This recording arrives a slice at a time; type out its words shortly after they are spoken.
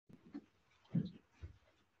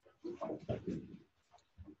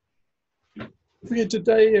Okay,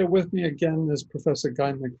 today with me again is Professor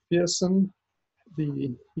Guy McPherson.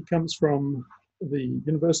 He comes from the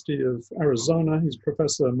University of Arizona. He's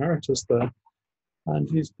Professor Emeritus there, and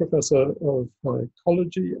he's Professor of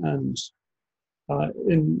Ecology and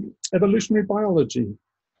in Evolutionary Biology.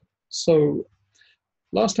 So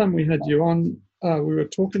last time we had you on, we were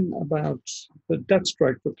talking about the death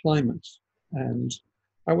strike for climate. And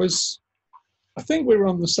I think we were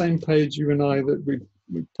on the same page, you and I, that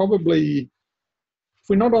we probably, if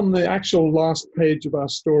we're not on the actual last page of our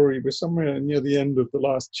story, we're somewhere near the end of the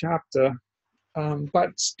last chapter.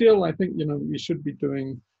 But still, I think, we should be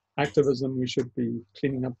doing activism. We should be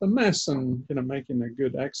cleaning up the mess and, making a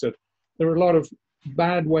good exit. There are a lot of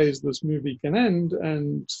bad ways this movie can end,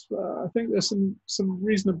 and I think there's some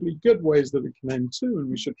reasonably good ways that it can end too, and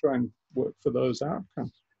we should try and work for those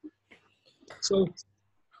outcomes. So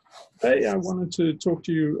today I wanted to talk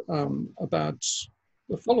to you about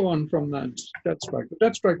the follow-on from that death strike. The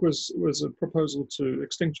death strike was a proposal to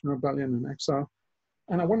Extinction Rebellion and XR,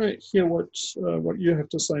 and I want to hear what you have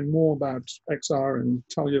to say more about XR and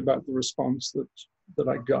tell you about the response that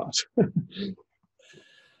I got.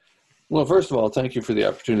 Well, first of all, thank you for the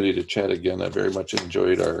opportunity to chat again. I very much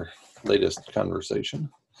enjoyed our latest conversation.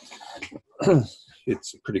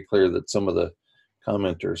 It's pretty clear that some of the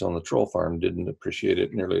commenters on the troll farm didn't appreciate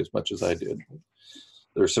it nearly as much as I did.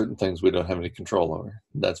 There are certain things we don't have any control over.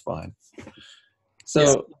 That's fine.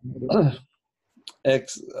 So,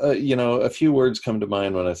 a few words come to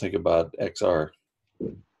mind when I think about XR.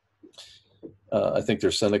 I think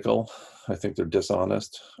they're cynical. I think they're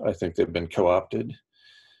dishonest. I think they've been co-opted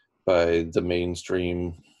by the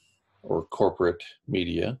mainstream or corporate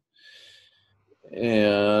media.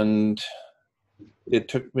 And it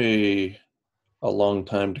took me a long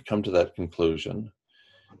time to come to that conclusion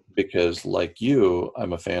because, like you,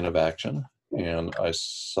 I'm a fan of action, and I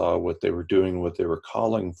saw what they were doing, what they were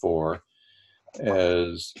calling for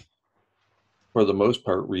as, for the most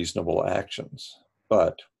part, reasonable actions.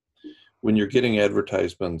 But when you're getting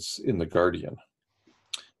advertisements in The Guardian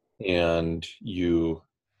and you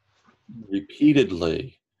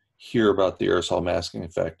repeatedly hear about the aerosol masking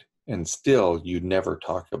effect, and still you never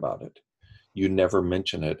talk about it. You never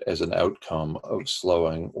mention it as an outcome of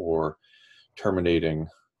slowing or terminating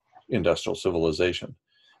industrial civilization.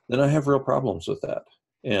 Then I have real problems with that.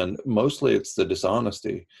 And mostly it's the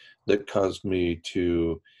dishonesty that caused me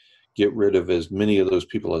to get rid of as many of those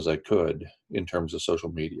people as I could in terms of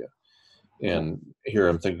social media. And here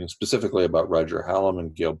I'm thinking specifically about Roger Hallam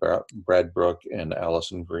and Gail Bradbrook and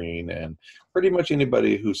Allison Green and pretty much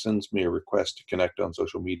anybody who sends me a request to connect on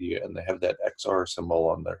social media and they have that XR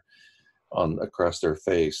symbol across their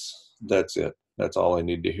face. That's it. That's all I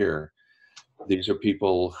need to hear. These are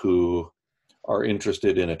people who are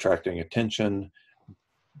interested in attracting attention,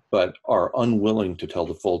 but are unwilling to tell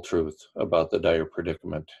the full truth about the dire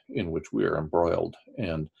predicament in which we are embroiled.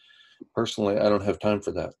 And personally, I don't have time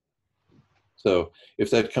for that. So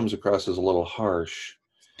if that comes across as a little harsh,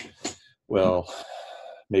 well,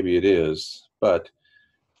 maybe it is, but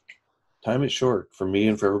time is short for me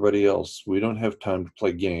and for everybody else. We don't have time to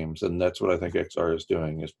play games, and that's what I think XR is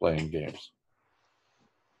doing, is playing games.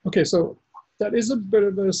 Okay, so that is a bit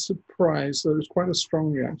of a surprise. There was quite a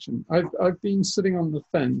strong reaction. I've been sitting on the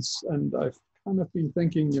fence, and I've kind of been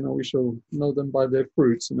thinking, we shall know them by their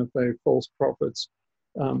fruits, and if they're false prophets,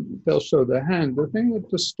 they'll show their hand. The thing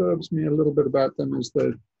that disturbs me a little bit about them is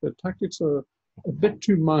that the tactics are a bit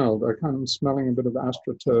too mild. I kind of smelling a bit of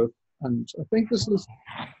astroturf, and I think this is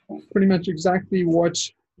pretty much exactly what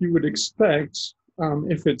you would expect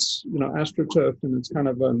if it's astroturf and it's kind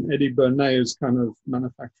of an Eddie Bernays kind of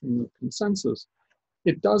manufacturing of consensus.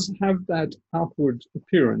 It does have that outward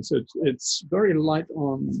appearance. It's very light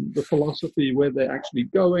on the philosophy, where they're actually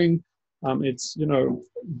going. It's,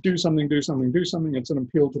 do something, do something, do something. It's an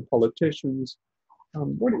appeal to politicians.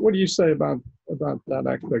 What do you say about that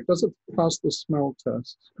aspect? Does it pass the smell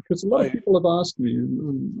test? Because a lot of people have asked me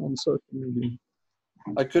on social media.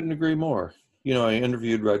 I couldn't agree more. I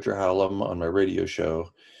interviewed Roger Hallam on my radio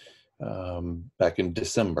show back in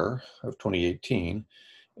December of 2018.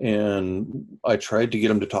 And I tried to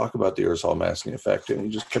get him to talk about the aerosol masking effect, and he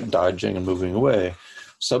just kept dodging and moving away.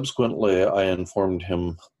 Subsequently, I informed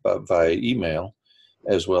him via email,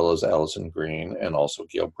 as well as Allison Green and also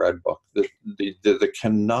Gail Bradbrook, that they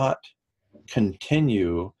cannot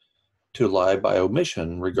continue to lie by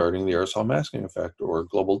omission regarding the aerosol masking effect or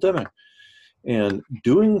global dimming. And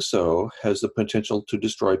doing so has the potential to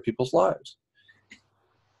destroy people's lives.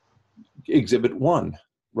 Exhibit 1,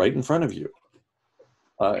 right in front of you.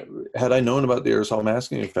 Had I known about the aerosol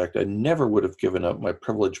masking effect, I never would have given up my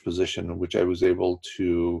privileged position in which I was able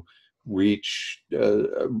to reach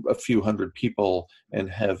a few hundred people and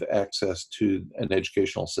have access to an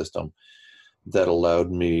educational system that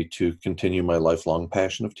allowed me to continue my lifelong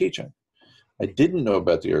passion of teaching. I didn't know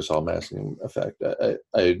about the aerosol masking effect.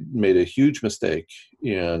 I made a huge mistake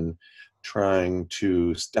in trying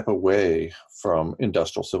to step away from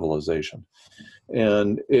industrial civilization.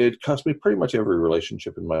 And it cost me pretty much every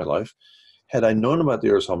relationship in my life. Had I known about the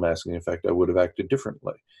aerosol masking effect, I would have acted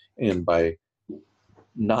differently. And by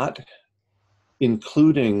not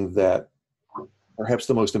including that, perhaps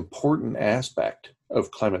the most important aspect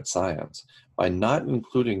of climate science, by not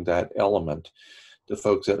including that element, the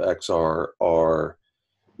folks at XR are,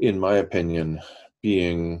 in my opinion,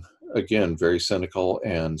 being, again, very cynical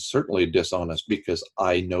and certainly dishonest, because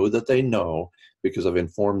I know that they know, because I've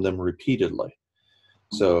informed them repeatedly.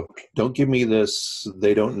 So don't give me this,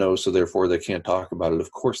 they don't know, so therefore they can't talk about it.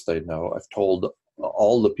 Of course they know. I've told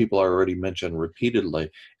all the people I already mentioned repeatedly,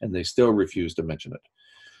 and they still refuse to mention it.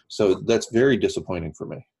 So that's very disappointing for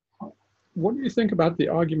me. What do you think about the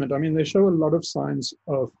argument? I mean, they show a lot of signs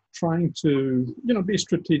of trying to, be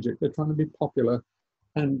strategic. They're trying to be popular,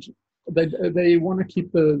 and they want to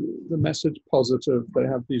keep the message positive. They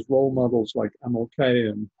have these role models like MLK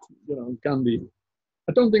and, Gandhi.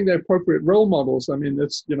 I don't think they're appropriate role models. I mean,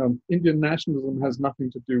 it's, Indian nationalism has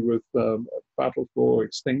nothing to do with battle for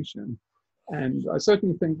extinction. And I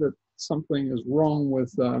certainly think that something is wrong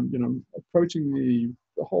with, approaching the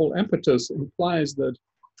whole impetus implies that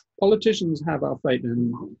politicians have our fate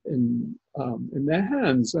in their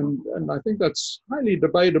hands. And I think that's highly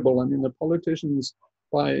debatable. I mean, the politicians,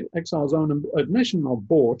 by XR's own admission, are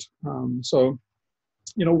bought. So,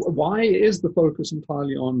 why is the focus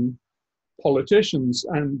entirely on politicians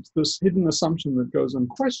and this hidden assumption that goes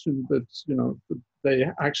unquestioned that they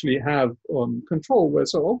actually have control, where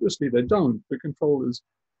so obviously they don't. The control is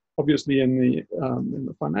obviously in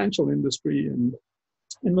the financial industry and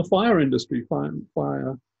in the fire industry,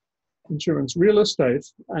 fire insurance, real estate,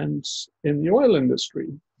 and in the oil industry.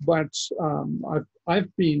 But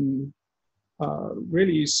I've been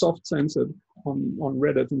really soft-censored on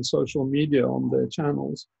Reddit and social media, on their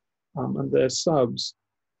channels and their subs,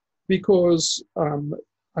 because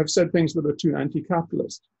I've said things that are too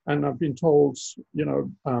anti-capitalist, and I've been told,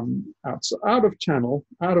 out of channel,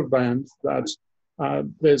 out of band, that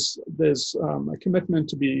there's a commitment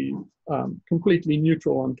to be completely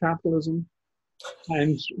neutral on capitalism,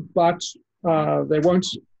 but they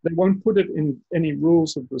won't put it in any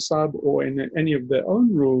rules of the sub or in any of their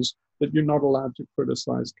own rules that you're not allowed to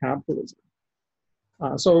criticize capitalism.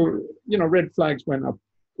 So red flags went up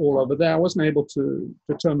all over there. I wasn't able to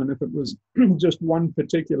determine if it was just one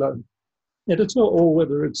particular editor or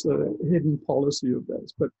whether it's a hidden policy of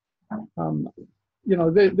theirs. But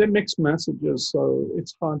they're mixed messages, so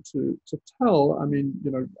it's hard to tell. I mean,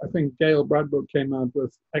 I think Gail Bradbrook came out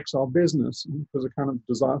with XR Business, and it was a kind of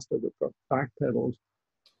disaster that got backpedaled.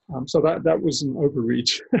 So that was an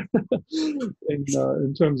overreach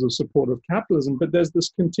in terms of support of capitalism. But there's this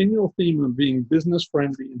continual theme of being business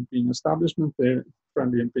friendly and being establishment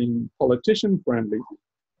friendly and being politician friendly.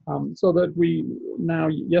 So that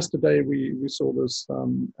yesterday we saw this,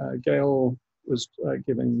 Gail was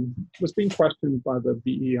being questioned by the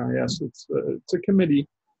BEIS. It's a committee,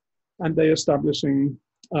 and they're establishing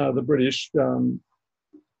the British,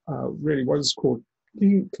 really what is called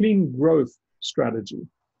clean growth strategy,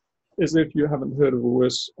 as if you haven't heard of a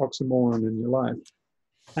worse oxymoron in your life.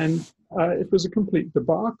 And it was a complete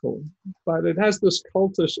debacle, but it has this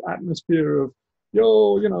cultish atmosphere of,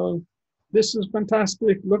 this is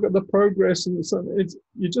fantastic, look at the progress. And so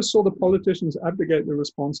you just saw the politicians abdicate the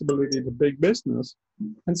responsibility to big business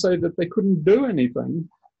and say that they couldn't do anything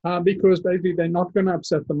because basically they're not going to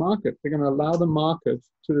upset the market. They're going to allow the market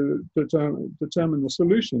to determine the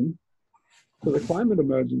solution to the climate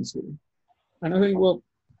emergency. And I think, well,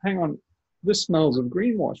 hang on, this smells of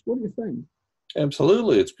greenwash. What do you think?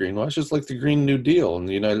 Absolutely, it's greenwash. It's like the Green New Deal in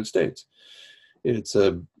the United States.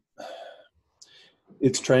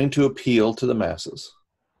 It's trying to appeal to the masses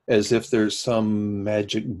as if there's some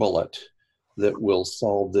magic bullet that will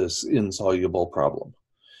solve this insoluble problem.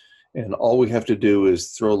 And all we have to do is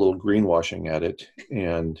throw a little greenwashing at it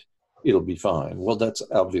and it'll be fine. Well, that's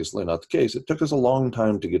obviously not the case. It took us a long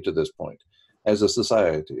time to get to this point as a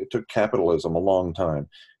society. It took capitalism a long time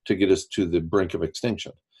to get us to the brink of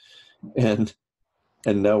extinction.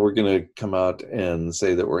 And now we're going to come out and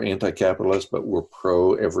say that we're anti-capitalist, but we're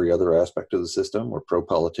pro every other aspect of the system. We're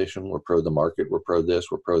pro-politician, we're pro the market, we're pro this,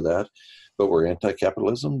 we're pro that, but we're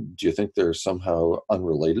anti-capitalism. Do you think they're somehow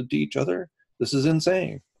unrelated to each other? This is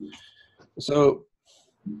insane. So,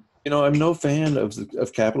 I'm no fan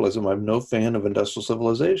of capitalism. I'm no fan of industrial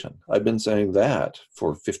civilization. I've been saying that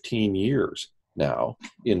for 15 years now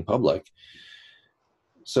in public.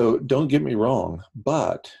 So don't get me wrong,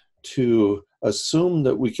 but to assume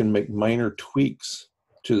that we can make minor tweaks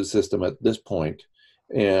to the system at this point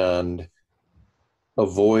and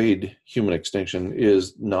avoid human extinction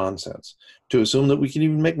is nonsense. To assume that we can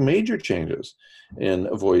even make major changes and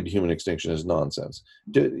avoid human extinction is nonsense.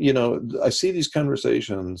 I see these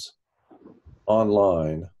conversations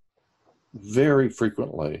online very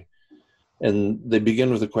frequently, and they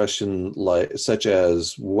begin with a question such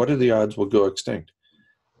as, what are the odds we'll go extinct?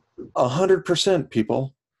 100%,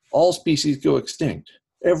 people. All species go extinct.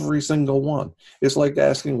 Every single one. It's like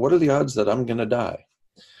asking, what are the odds that I'm going to die?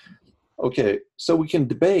 Okay, so we can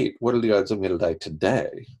debate, what are the odds I'm going to die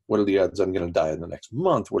today? What are the odds I'm going to die in the next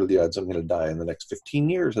month? What are the odds I'm going to die in the next 15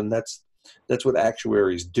 years? And that's what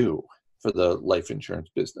actuaries do for the life insurance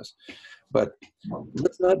business. But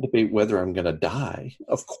let's not debate whether I'm going to die.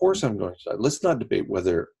 Of course I'm going to die. Let's not debate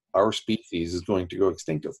whether our species is going to go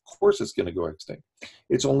extinct. Of course it's going to go extinct.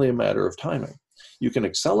 It's only a matter of timing. You can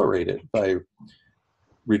accelerate it by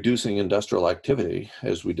reducing industrial activity,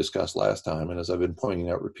 as we discussed last time, and as I've been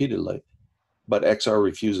pointing out repeatedly, but XR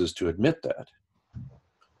refuses to admit that.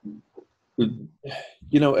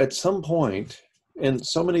 At some point, and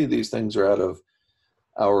so many of these things are out of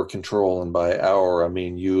our control, and by our, I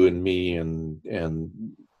mean you and me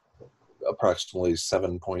and approximately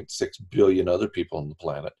 7.6 billion other people on the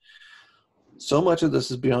planet. So much of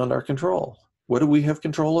this is beyond our control. What do we have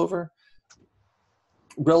control over?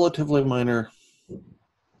 Relatively minor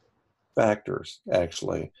factors,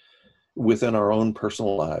 actually, within our own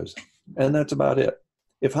personal lives. And that's about it.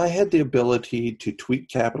 If I had the ability to tweak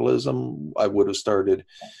capitalism, I would have started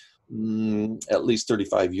at least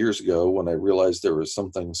 35 years ago when I realized there was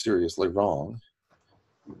something seriously wrong.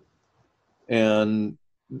 And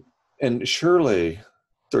surely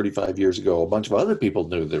 35 years ago, a bunch of other people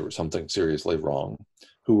knew there was something seriously wrong,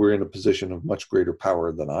 who were in a position of much greater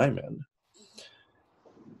power than I'm in.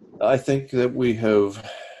 I think that we have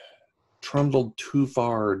trundled too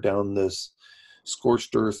far down this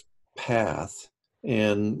scorched earth path,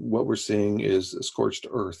 and what we're seeing is a scorched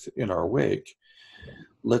earth in our wake.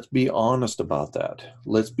 Let's be honest about that.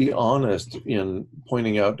 Let's be honest in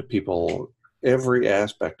pointing out to people every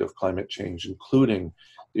aspect of climate change, including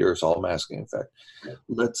the aerosol masking effect.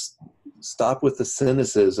 Let's stop with the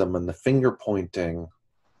cynicism and the finger pointing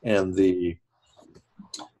and the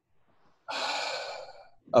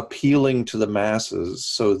appealing to the masses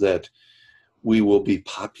so that we will be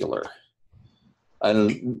popular.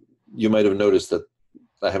 You might have noticed that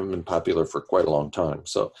I haven't been popular for quite a long time,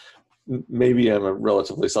 so maybe I'm a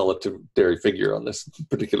relatively solitary figure on this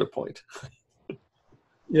particular point.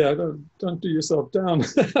 Yeah, don't do yourself down.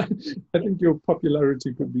 I think your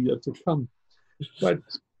popularity could be yet to come. But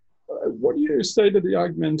what do you say to the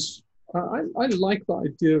argument? I like the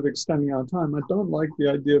idea of extending our time. I don't like the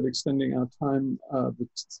idea of extending our time,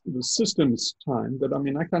 the system's time. But I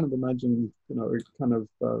mean, I kind of imagine,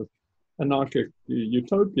 anarchic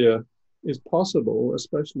utopia is possible,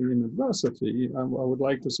 especially in adversity. I would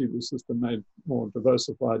like to see the system made more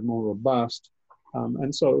diversified, more robust.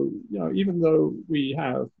 And so, even though we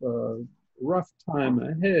have a rough time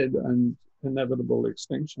ahead and inevitable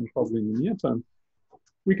extinction probably in the near term,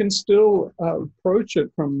 we can still approach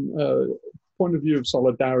it from a point of view of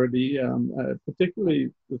solidarity.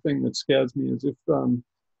 Particularly the thing that scares me is if,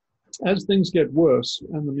 as things get worse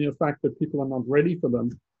and the mere fact that people are not ready for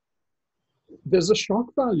them, there's a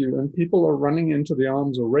shock value, and people are running into the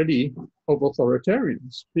arms already of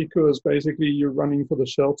authoritarians, because basically you're running for the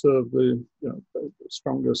shelter of the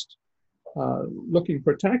strongest looking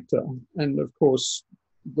protector. And of course,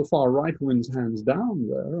 the far right wins hands down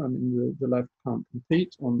there. I mean, the left can't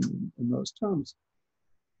compete in those terms.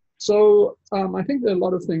 So I think there are a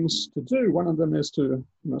lot of things to do. One of them is to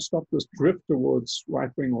stop this drift towards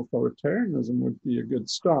right-wing authoritarianism would be a good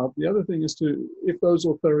start. The other thing is if those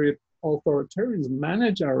authoritarians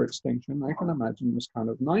manage our extinction, I can imagine this kind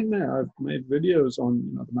of nightmare. I've made videos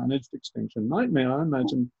on the managed extinction nightmare. I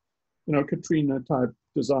imagine Katrina-type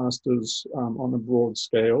disasters on a broad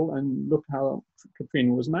scale, and look how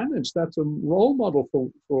Katrina was managed. That's a role model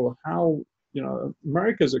for how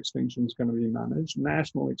America's extinction is going to be managed.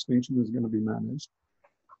 National extinction is going to be managed,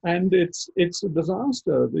 and it's a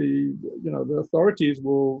disaster. The authorities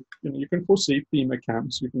will you can foresee FEMA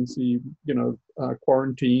camps, you can see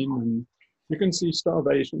quarantine, and you can see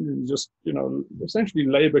starvation, and just essentially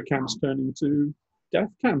labor camps turning to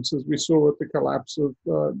death camps, as we saw at the collapse of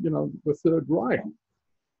the Third Reich.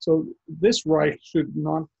 So this Reich should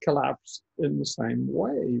not collapse in the same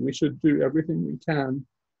way. We should do everything we can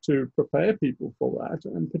to prepare people for that,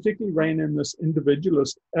 and particularly rein in this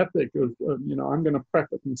individualist ethic of I'm going to prep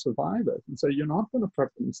it and survive it. And so you're not going to prep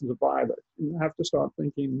it and survive it. You have to start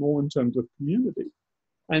thinking more in terms of community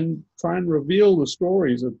and try and reveal the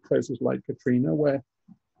stories of places like Katrina where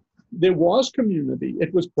there was community.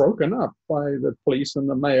 It was broken up by the police and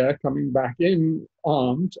the mayor coming back in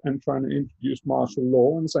armed and trying to introduce martial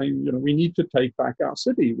law and saying, we need to take back our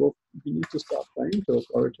city. Well, we need to start saying to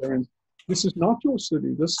authoritarians, this is not your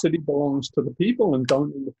city. This city belongs to the people, and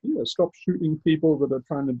don't interfere. Stop shooting people that are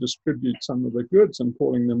trying to distribute some of the goods and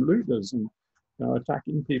calling them looters, and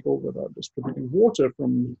attacking people that are distributing water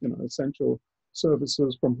from essential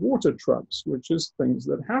services from water trucks, which is things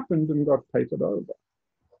that happened and got papered over.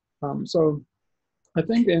 So I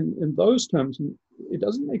think in those terms, it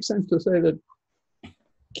doesn't make sense to say that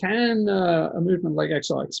can a movement like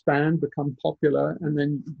XR expand, become popular, and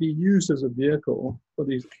then be used as a vehicle for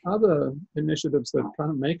these other initiatives that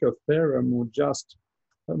kind of make a fairer, more just,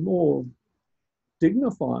 a more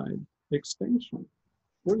dignified extinction?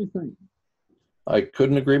 What do you think? I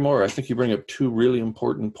couldn't agree more. I think you bring up two really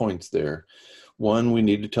important points there. One, we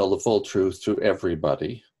need to tell the full truth to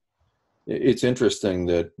everybody. It's interesting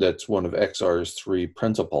that that's one of XR's 3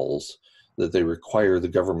 principles, that they require the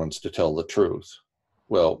governments to tell the truth.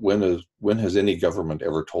 Well, when has any government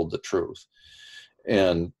ever told the truth?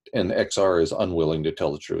 And XR is unwilling to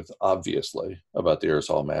tell the truth, obviously, about the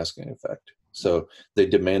aerosol masking effect. So they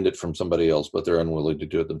demand it from somebody else, but they're unwilling to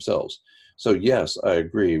do it themselves. So yes, I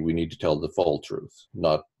agree, we need to tell the full truth,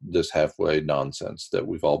 not this halfway nonsense that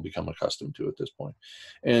we've all become accustomed to at this point.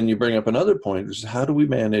 And you bring up another point, which is how do we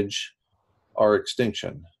manage our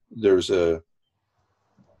extinction? There's a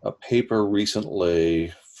paper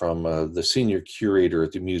recently from the senior curator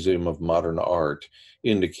at the Museum of Modern Art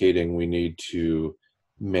indicating we need to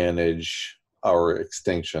manage our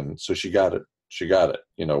extinction. So she got it.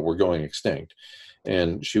 We're going extinct.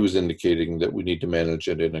 And she was indicating that we need to manage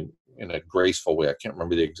it in a graceful way. I can't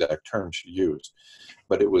remember the exact term she used,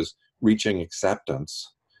 but it was reaching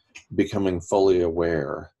acceptance, becoming fully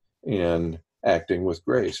aware, and acting with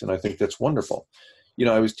grace. And I think that's wonderful.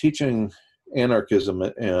 I was teaching anarchism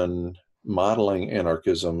and modeling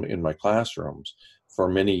anarchism in my classrooms for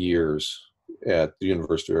many years at the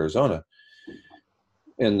University of Arizona.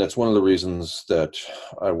 And that's one of the reasons that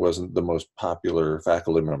I wasn't the most popular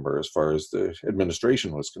faculty member as far as the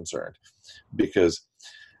administration was concerned, because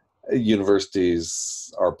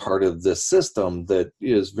universities are part of this system that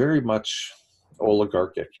is very much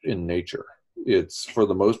oligarchic in nature. It's, for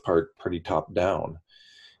the most part, pretty top down.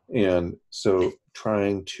 And so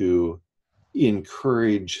trying to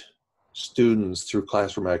encourage students through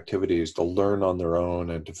classroom activities to learn on their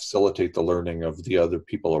own and to facilitate the learning of the other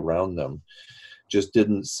people around them just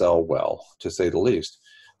didn't sell well, to say the least.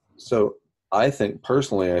 So I think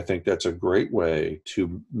that's a great way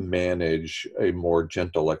to manage a more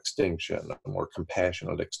gentle extinction, a more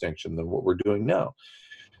compassionate extinction than what we're doing now.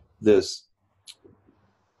 This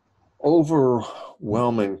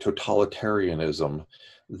overwhelming totalitarianism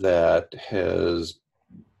that has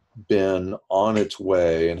been on its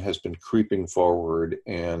way and has been creeping forward,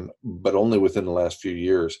 but only within the last few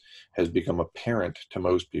years has become apparent to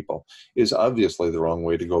most people, is obviously the wrong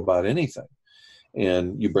way to go about anything.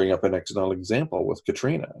 And you bring up an excellent example with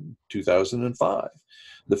Katrina in 2005.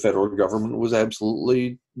 The federal government was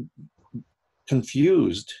absolutely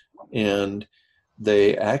confused, and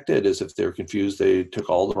they acted as if they were confused. They took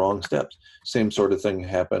all the wrong steps. Same sort of thing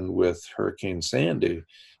happened with Hurricane Sandy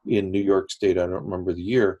in New York State. I don't remember the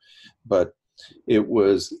year, but it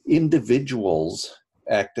was individuals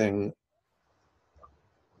acting,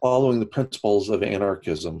 following the principles of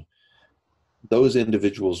anarchism. Those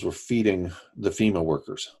individuals were feeding the FEMA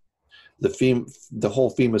workers. The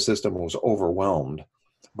whole FEMA system was overwhelmed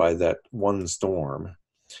by that one storm.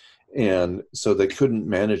 And so they couldn't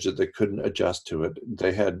manage it. They couldn't adjust to it.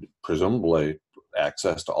 They had presumably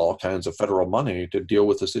access to all kinds of federal money to deal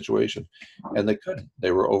with the situation, and they couldn't.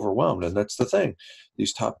 They were overwhelmed. And that's the thing.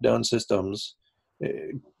 These top-down systems,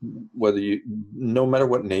 no matter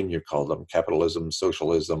what name you call them, capitalism,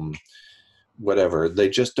 socialism, whatever, they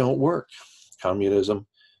just don't work. Communism.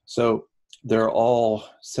 So they're all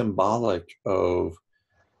symbolic of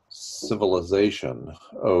civilization,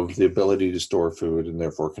 of the ability to store food and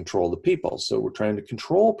therefore control the people. So we're trying to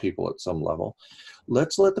control people at some level.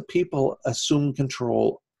 Let's let the people assume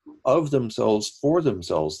control of themselves for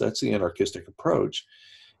themselves. That's the anarchistic approach.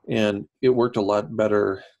 And it worked a lot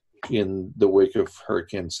better in the wake of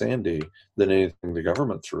Hurricane Sandy than anything the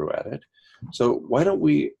government threw at it. So why don't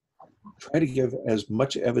we try to give as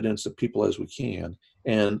much evidence to people as we can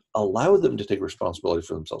and allow them to take responsibility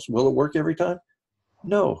for themselves. Will it work every time?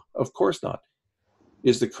 No, of course not.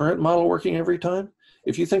 Is the current model working every time?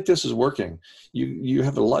 If you think this is working, you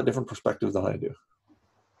have a lot different perspective than I do.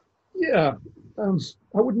 Yeah,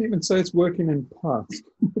 I wouldn't even say it's working in parts.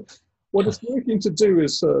 What it's working to do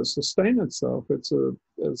is sustain itself. It's a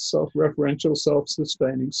self-referential,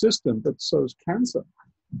 self-sustaining system, but so is cancer.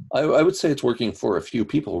 I would say it's working for a few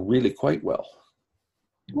people really quite well.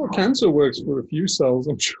 Well, cancer works for a few cells,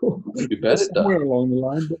 I'm sure. You bet it Somewhere does. along the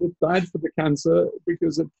line, but it's bad for the cancer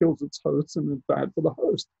because it kills its host, and it's bad for the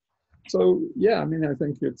host. So yeah, I mean, I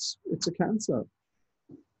think it's a cancer.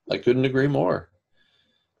 I couldn't agree more.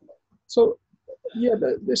 So yeah,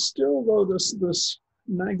 there's still though this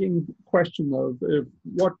nagging question of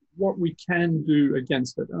what we can do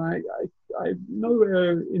against it, and I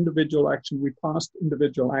know individual action. We passed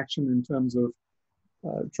individual action in terms of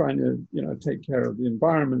trying to take care of the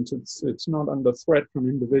environment. It's not under threat from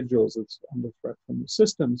individuals, it's under threat from the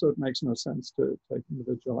system, so it makes no sense to take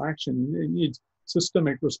individual action. You need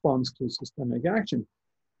systemic response to systemic action.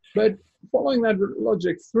 But following that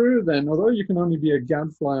logic through, then, although you can only be a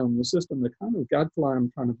gadfly on the system, the kind of gadfly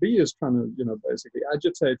I'm trying to be is trying to basically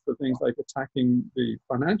agitate for things like attacking the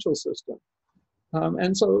financial system.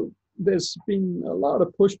 And so there's been a lot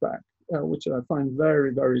of pushback, which I find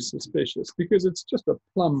very, very suspicious, because it's just a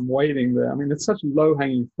plum waiting there. I mean, it's such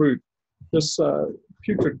low-hanging fruit. This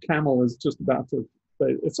putrid camel is just about to,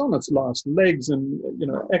 it's on its last legs, and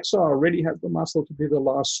XR already has the muscle to be the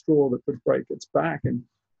last straw that could break its back, and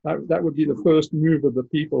that would be the first move of the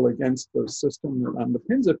people against the system that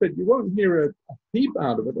underpins it. But you won't hear a peep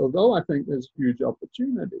out of it, although I think there's huge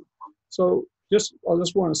opportunity. So I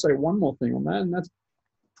just want to say one more thing on that, and that's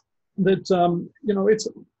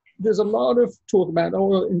that there's a lot of talk about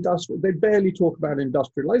industrial. They barely talk about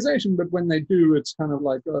industrialization, but when they do, it's kind of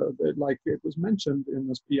like it was mentioned in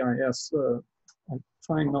this BIS. I'm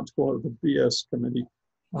trying not to call it the BS committee,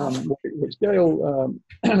 which Gail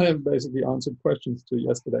basically answered questions to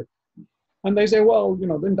yesterday. And they say, well,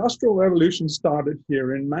 the Industrial Revolution started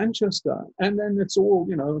here in Manchester, and then it's all,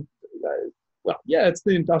 well, yeah, it's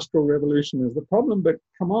the Industrial Revolution is the problem, but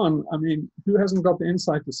come on, I mean, who hasn't got the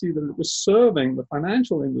insight to see that it was serving the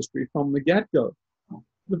financial industry from the get-go?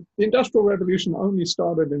 The Industrial Revolution only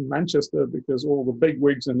started in Manchester because all the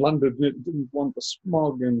bigwigs in London didn't want the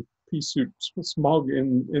smog and pea soup smog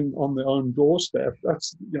on their own doorstep.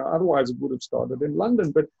 That's, otherwise it would have started in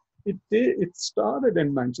London, but it started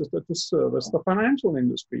in Manchester to service the financial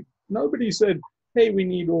industry. Nobody said, hey, we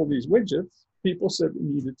need all these widgets. People said we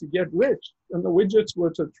needed to get rich, and the widgets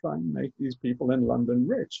were to try and make these people in London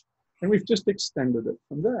rich. And we've just extended it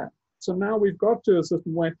from there. So now we've got to a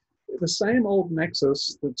system where the same old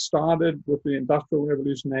nexus that started with the Industrial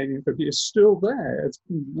Revolution in 1850 is still there. It's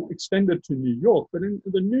been extended to New York, but in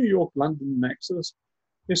the New York-London nexus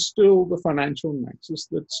is still the financial nexus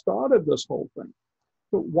that started this whole thing.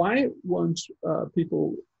 But why won't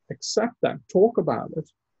people accept that, talk about it,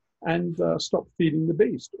 and stop feeding the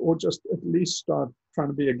beast, or just at least start trying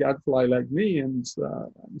to be a gadfly like me and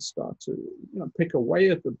start to pick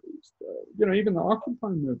away at the beast? Even the Occupy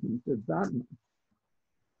movement did that.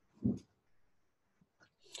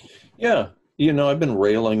 Yeah, I've been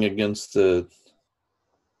railing against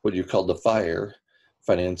what you call the FIRE,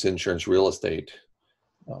 finance, insurance, real estate,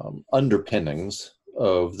 underpinnings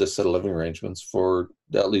of this set of living arrangements for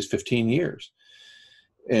at least 15 years.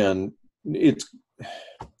 And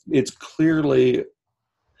it's clearly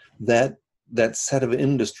that set of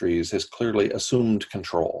industries has clearly assumed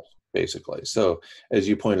control, basically. So as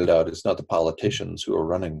you pointed out, it's not the politicians who are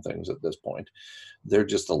running things at this point. They're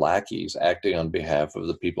just the lackeys acting on behalf of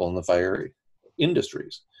the people in the FIRE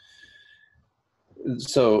industries.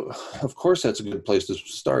 So of course that's a good place to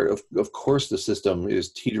start. Of course the system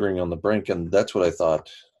is teetering on the brink, and that's what I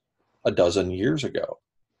thought a dozen years ago,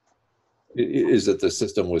 is that the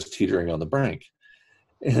system was teetering on the brink.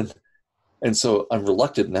 And so I'm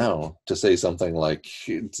reluctant now to say something like,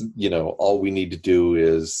 all we need to do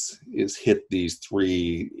is hit these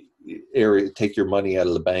three areas, take your money out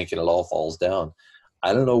of the bank and it all falls down.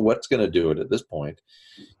 I don't know what's going to do it at this point.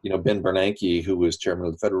 Ben Bernanke, who was chairman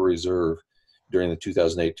of the Federal Reserve during the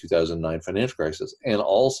 2008-2009 financial crisis, and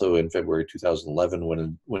also in February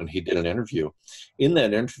 2011 when he did an interview. In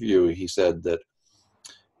that interview, he said that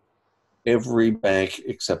every bank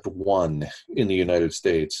except one in the United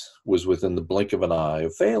States was within the blink of an eye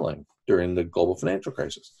of failing during the global financial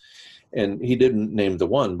crisis. And he didn't name the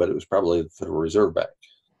one, but it was probably the Federal Reserve Bank,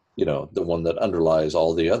 the one that underlies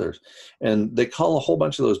all the others. And they call a whole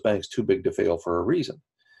bunch of those banks too big to fail for a reason.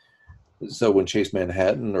 So when Chase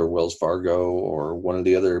Manhattan or Wells Fargo or one of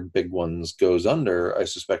the other big ones goes under, I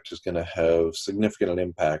suspect it's going to have significant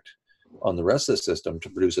impact on the rest of the system to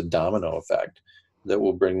produce a domino effect that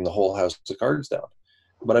will bring the whole house of cards down.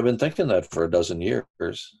 But I've been thinking that for a dozen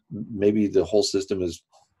years. Maybe the whole system is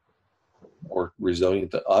more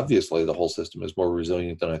resilient. Obviously, the whole system is more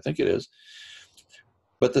resilient than I think it is.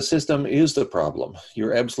 But the system is the problem.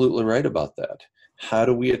 You're absolutely right about that. How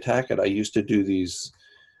do we attack it? I used to do these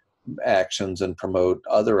actions and promote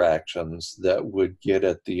other actions that would get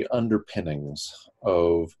at the underpinnings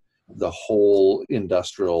of the whole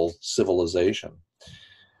industrial civilization.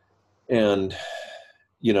 And,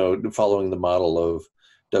 you know, following the model of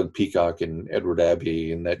Doug Peacock and Edward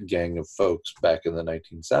Abbey and that gang of folks back in the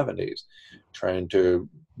 1970s, trying to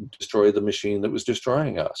destroy the machine that was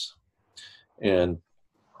destroying us. And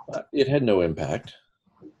it had no impact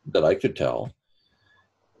that I could tell.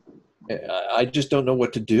 I just don't know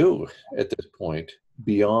what to do at this point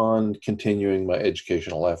beyond continuing my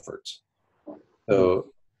educational efforts. So,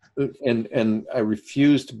 and I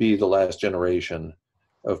refuse to be the last generation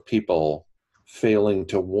of people failing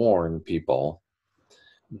to warn people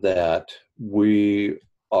that we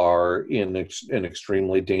are in an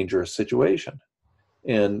extremely dangerous situation.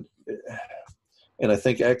 And I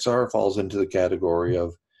think XR falls into the category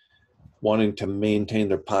of wanting to maintain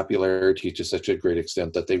their popularity to such a great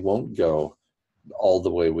extent that they won't go all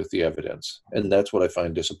the way with the evidence. And that's what I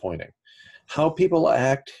find disappointing. How people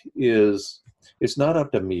act is, it's not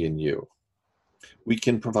up to me and you. We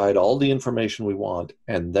can provide all the information we want,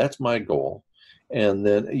 and that's my goal. And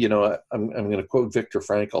then, you know, I'm going to quote Viktor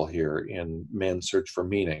Frankl here in Man's Search for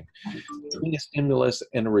Meaning. Between a stimulus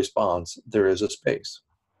and a response, there is a space.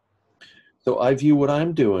 So I view what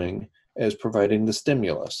I'm doing as providing the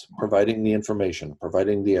stimulus, providing the information,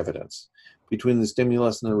 providing the evidence. Between the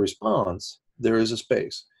stimulus and the response, there is a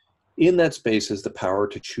space. In that space is the power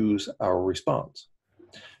to choose our response.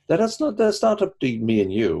 That's not up to me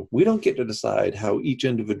and you. We don't get to decide how each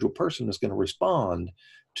individual person is going to respond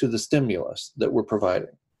to the stimulus that we're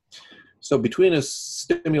providing. So between a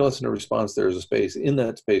stimulus and a response, there is a space. In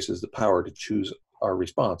that space is the power to choose our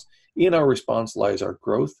response. In our response lies our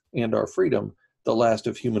growth and our freedom. The last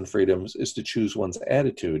of human freedoms is to choose one's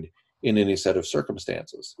attitude in any set of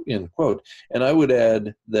circumstances, end quote. And I would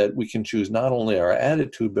add that we can choose not only our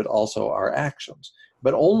attitude, but also our actions,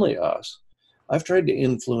 but only us. I've tried to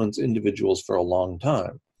influence individuals for a long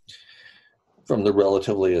time. From the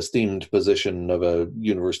relatively esteemed position of a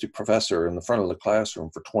university professor in the front of the classroom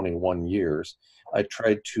for 21 years, I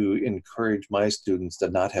tried to encourage my students to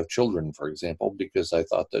not have children, for example, because I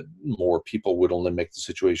thought that more people would only make the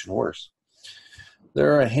situation worse.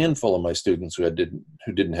 There are a handful of my students who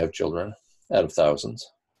didn't have children out of thousands.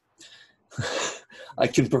 I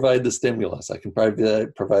can provide the stimulus, I can provide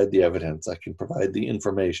the evidence, I can provide the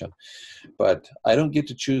information, but I don't get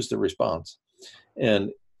to choose the response.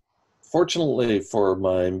 And fortunately for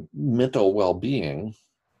my mental well-being,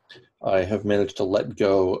 I have managed to let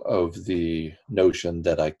go of the notion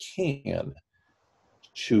that I can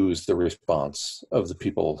choose the response of the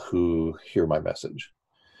people who hear my message.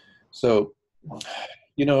 So,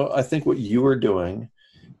 you know, I think what you are doing,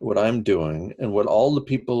 what I'm doing, and what all the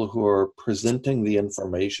people who are presenting the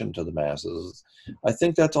information to the masses, I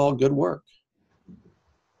think that's all good work.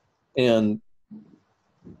 And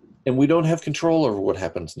we don't have control over what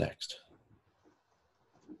happens next.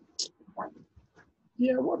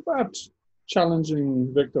 Yeah, what about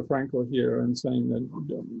challenging Viktor Frankl here and saying that,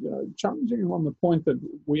 you know, challenging him on the point that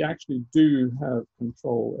we actually do have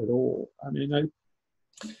control at all? I mean,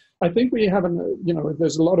 I think we haven't, you know,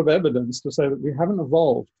 there's a lot of evidence to say that we haven't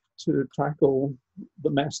evolved to tackle the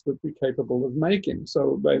mess that we're capable of making.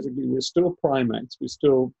 So basically, we're still primates. We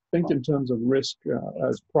still think in terms of risk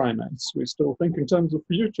as primates. We still think in terms of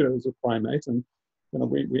future as a primate. And, you know,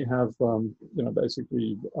 we have, you know,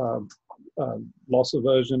 basically loss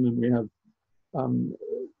aversion, and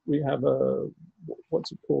we have a,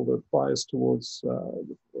 what's it called, a bias towards,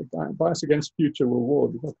 bias against future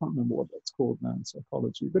reward. I can't remember what that's called now in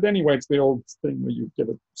psychology. But anyway, it's the old thing where you give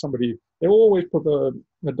it somebody, they always prefer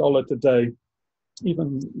 $1 today,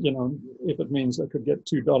 even, you know, if it means they could get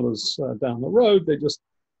 $2 down the road, they just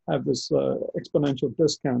have this exponential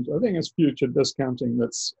discount. I think it's future discounting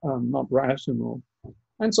that's not rational.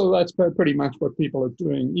 And so that's pretty much what people are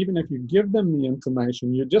doing. Even if you give them the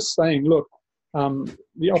information, you're just saying, look,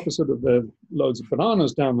 the opposite of the loads of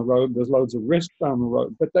bananas down the road, there's loads of risk down the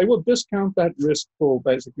road, but they will discount that risk for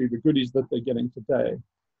basically the goodies that they're getting today.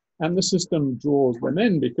 And the system draws them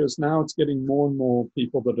in because now it's getting more and more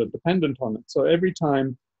people that are dependent on it. So every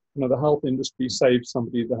time the health industry saves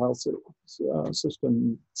somebody, the health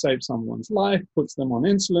system saves someone's life, puts them on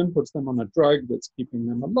insulin, puts them on a drug that's keeping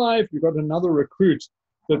them alive. You've got another recruit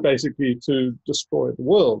that basically to destroy the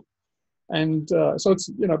world. And so it's,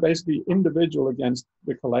 basically individual against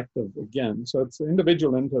the collective again. So it's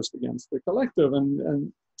individual interest against the collective.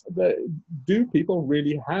 And do people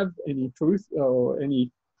really have any truth or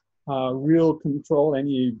any real control,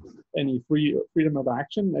 any freedom of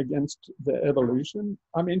action against the evolution?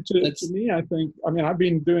 I mean, to me, I think, I've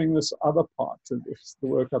been doing this other part of this, the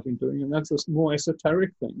work I've been doing, and that's this more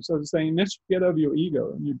esoteric thing. So it's saying, let's get over your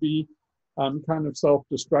ego and you be kind of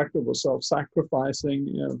self-destructive or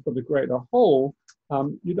self-sacrificing, for the greater whole.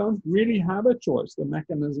 You don't really have a choice. The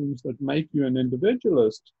mechanisms that make you an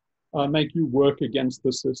individualist make you work against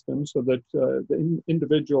the system so that the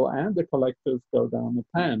individual and the collective go down the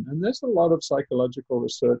pan. And there's a lot of psychological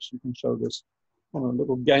research. You can show this on a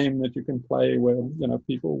little game that you can play where,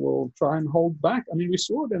 people will try and hold back. I mean, we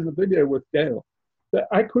saw it in the video with Gail.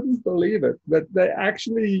 I couldn't believe it, that they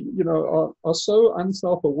actually, are so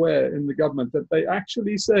unself-aware in the government that they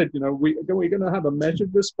actually said, we're going to have a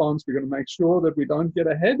measured response. We're going to make sure that we don't get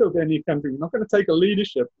ahead of any country. We're not going to take a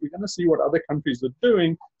leadership. We're going to see what other countries are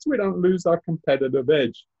doing so we don't lose our competitive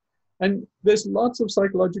edge. And there's lots of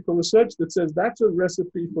psychological research that says that's a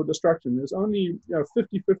recipe for destruction. There's only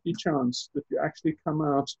 50-50 chance that you actually come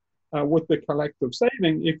out with the collective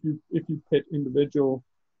saving if you pit individual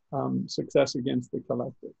success against the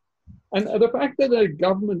collective. And the fact that a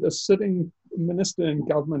government, a sitting minister in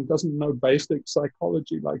government doesn't know basic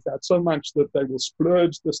psychology like that so much that they will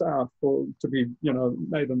splurge this out to be,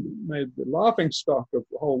 made the laughing stock of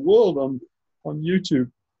the whole world on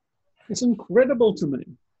YouTube, it's incredible to me.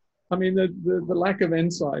 I mean, the lack of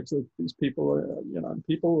insight of these people,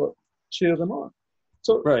 people cheer them on.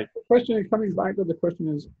 So right. The question, coming back to the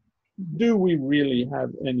question is, do we really have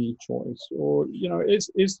any choice? Or, is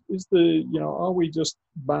are we just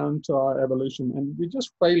bound to our evolution and we're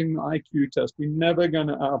just failing the IQ test? We're never going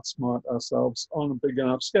to outsmart ourselves on a big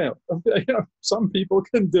enough scale. Some people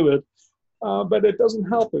can do it, but it doesn't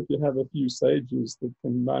help if you have a few sages that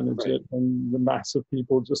can manage it and the mass of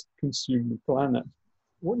people just consume the planet.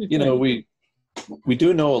 What do you think? We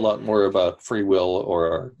do know a lot more about free will or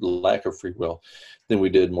our lack of free will than we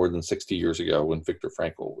did more than 60 years ago when Viktor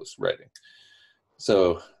Frankl was writing.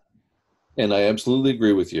 So, and I absolutely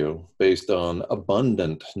agree with you, based on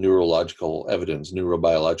abundant neurobiological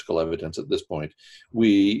evidence at this point,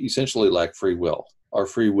 we essentially lack free will. Our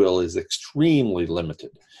free will is extremely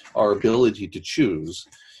limited. Our ability to choose,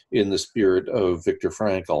 in the spirit of Viktor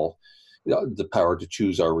Frankl, the power to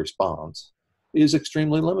choose our response, is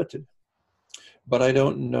extremely limited. But I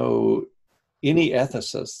don't know any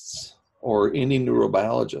ethicists or any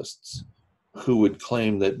neurobiologists who would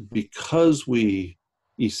claim that because we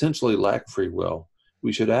essentially lack free will,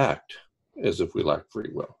 we should act as if we lack free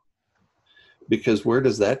will. Because where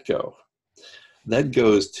does that go? That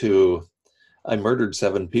goes to, I murdered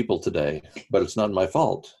 7 people today, but it's not my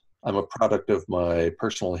fault. I'm a product of my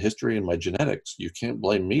personal history and my genetics. You can't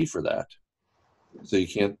blame me for that. So you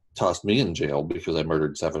can't toss me in jail because I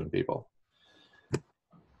murdered 7 people.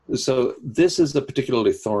 So this is a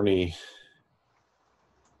particularly thorny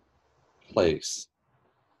place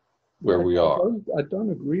where we are. I don't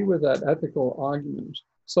agree with that ethical argument.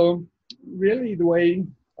 So really the way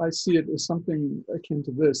I see it is something akin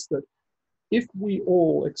to this, that if we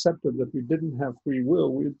all accepted that we didn't have free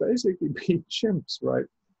will, we'd basically be chimps, right?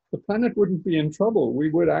 The planet wouldn't be in trouble. We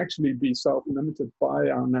would actually be self-limited by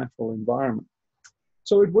our natural environment.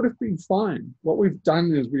 So it would have been fine. What we've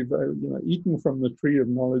done is we've eaten from the tree of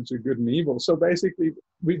knowledge of good and evil. So basically,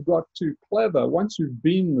 we've got too clever. Once you've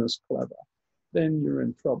been this clever, then you're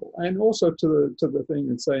in trouble. And also to the thing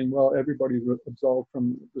and saying, well, everybody's absolved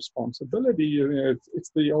from responsibility.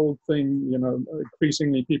 It's the old thing.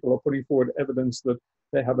 Increasingly people are putting forward evidence that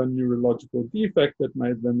they have a neurological defect that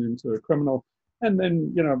made them into a criminal. And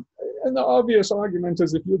then and the obvious argument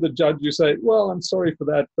is, if you're the judge, you say, well, I'm sorry for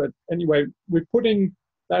that, but anyway, we're putting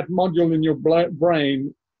that module in your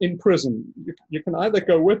brain in prison. You can either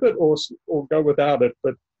go with it or go without it,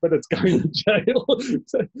 but it's going to jail.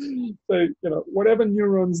 so whatever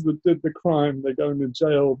neurons that did the crime, they're going to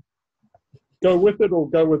jail. Go with it or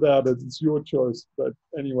go without it. It's your choice. But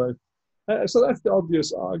anyway, so that's the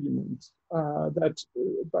obvious argument. But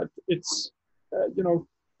it's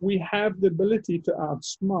we have the ability to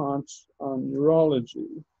outsmart neurology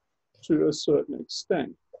to a certain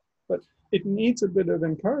extent, but it needs a bit of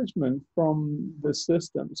encouragement from the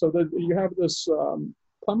system, so that you have this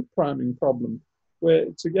pump priming problem. where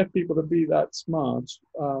to get people to be that smart,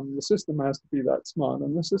 the system has to be that smart,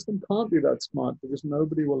 and the system can't be that smart because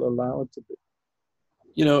nobody will allow it to be.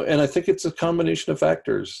 You know, and I think it's a combination of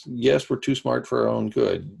factors. Yes, we're too smart for our own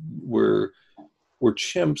good. We're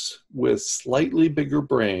chimps with slightly bigger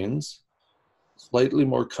brains, slightly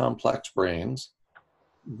more complex brains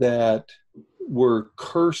that were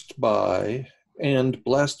cursed by and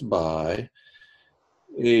blessed by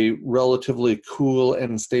a relatively cool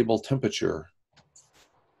and stable temperature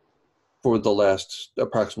for the last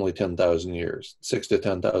approximately 10,000 years, 6 to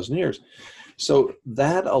 10,000 years. So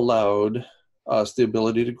that allowed us the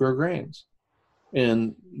ability to grow grains,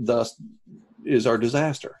 and thus is our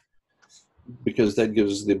disaster, because that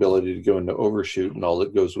gives us the ability to go into overshoot and all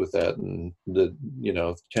that goes with that. And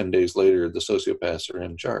 10 days later, the sociopaths are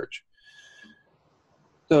in charge.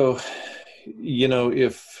 So,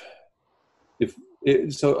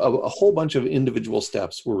 so a whole bunch of individual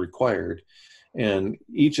steps were required, and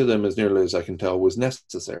each of them, as nearly as I can tell, was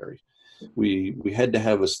necessary. We had to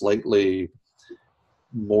have a slightly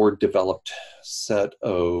more developed set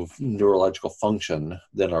of neurological function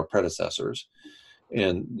than our predecessors,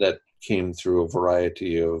 and that came through a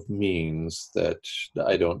variety of means that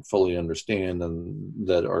I don't fully understand and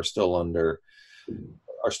that are still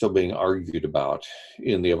being argued about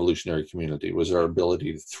in the evolutionary community. Was our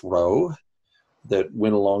ability to throw that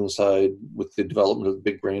went alongside with the development of the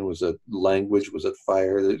big brain? Was it language? Was it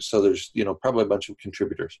fire? So there's probably a bunch of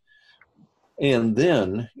contributors. And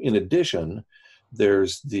then in addition,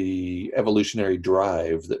 there's the evolutionary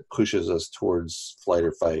drive that pushes us towards flight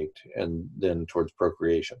or fight and then towards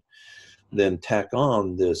procreation. Then tack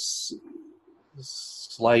on this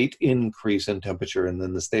slight increase in temperature and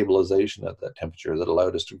then the stabilization at that temperature that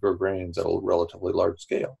allowed us to grow grains at a relatively large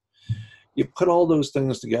scale. You put all those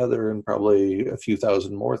things together and probably a few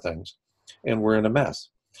thousand more things, and we're in a mess.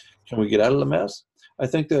 Can we get out of the mess? I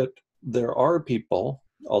think that there are people,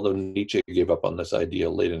 although Nietzsche gave up on this idea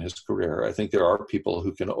late in his career, I think there are people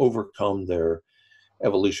who can overcome their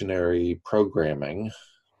evolutionary programming,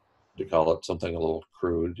 to call it something a little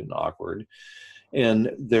crude and awkward, and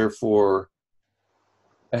therefore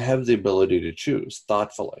have the ability to choose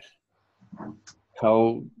thoughtfully.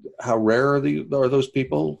 How rare are those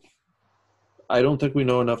people? I don't think we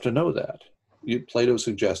know enough to know that. Plato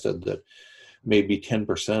suggested that maybe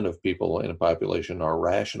 10% of people in a population are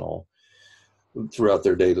rational throughout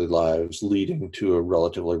their daily lives, leading to a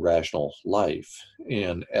relatively rational life.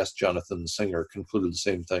 And S. Jonathan Singer concluded the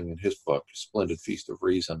same thing in his book, Splendid Feast of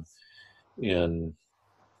Reason, in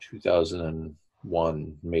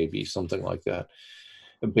 2001, maybe, something like that.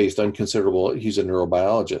 Based on he's a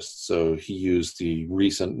neurobiologist, so he used the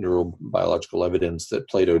recent neurobiological evidence that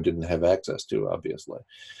Plato didn't have access to, obviously.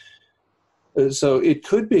 So it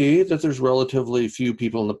could be that there's relatively few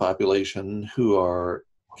people in the population who are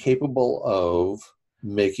capable of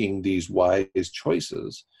making these wise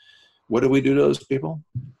choices. What do we do to those people?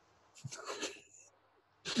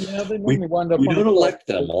 Yeah, they normally wind up. We don't elect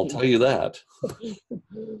them, I'll tell you that.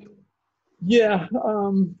 Yeah,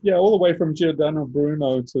 all the way from Giordano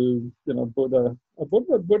Bruno to Buddha.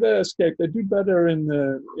 Buddha escaped. They do better in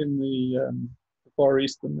the Far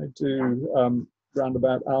East than they do round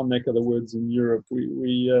about our neck of the woods in Europe.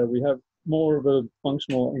 We have more of a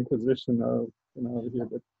functional inquisition over here.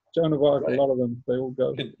 But Joan of Arc, right. A lot of them, they all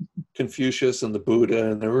go. Confucius and the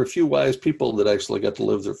Buddha, and there were a few wise people that actually got to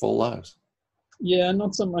live their full lives. Yeah,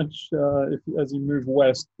 not so much as you move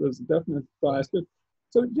west. There's a definite bias. But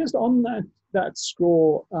so just on that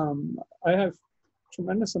score, I have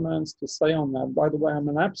tremendous amounts to say on that. By the way, I'm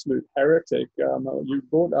an absolute heretic. You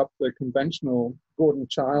brought up the conventional Gordon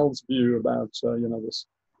Childs view about this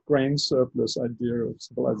grain surplus idea of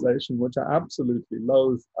civilization, which I absolutely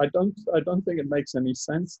loathe. I don't think it makes any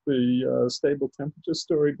sense, the stable temperature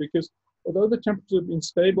story, because although the temperatures have been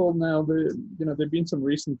stable now, there've been some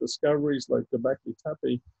recent discoveries like Gobekli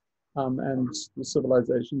Tepe, and the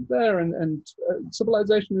civilization there, and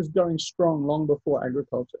civilization is going strong long before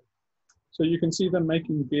agriculture. So you can see them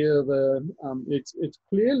making beer there. It's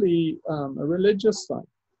clearly a religious site.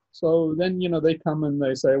 So then, they come and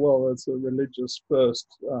they say, well, it's a religious first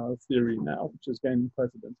theory now, which is gaining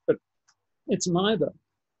precedence. But it's neither.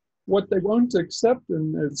 What they won't accept,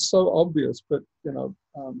 and it's so obvious, but,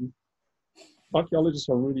 archaeologists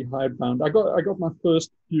are really hidebound. I got my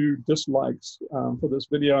first few dislikes for this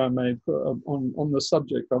video I made on the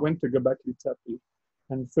subject. I went to Gobekli Tepe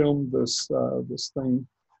and filmed this thing.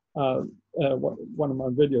 One of my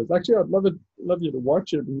videos. Actually, I'd love you to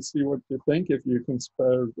watch it and see what you think, if you can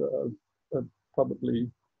spare probably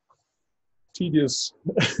tedious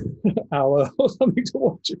hour or something to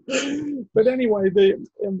watch it. But anyway,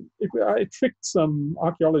 I tricked some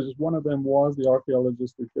archaeologists. One of them was the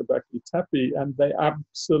archaeologist at Gobekli Tepe, and they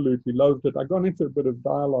absolutely loathed it. I got into a bit of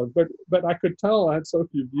dialogue, but I could tell, I had so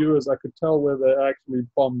few viewers, I could tell where they actually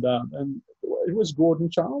bombed out. And it was Gordon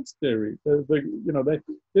Child's theory.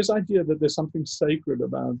 This idea that there's something sacred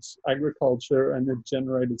about agriculture and it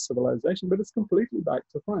generated civilization, but it's completely back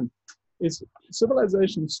to front.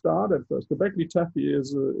 Civilization started first. Gobekli Tepe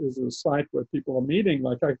is a site where people are meeting,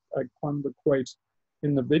 like I kind of equate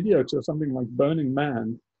in the video to something like Burning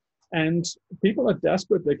Man. And people are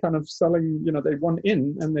desperate. They're kind of selling, they want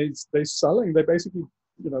in, and they're basically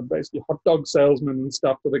hot dog salesmen and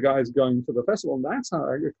stuff for the guys going to the festival. And that's how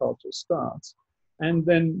agriculture starts. And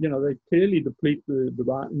then, they clearly deplete the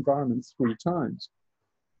environment 3 times.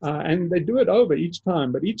 And they do it over each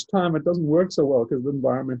time, but each time it doesn't work so well because the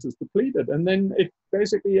environment is depleted. And then it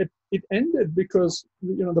ended because,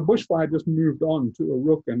 the bushfire just moved on to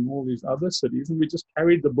Uruk and all these other cities, and we just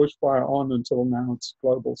carried the bushfire on until now it's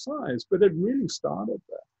global size. But it really started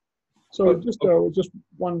there. So just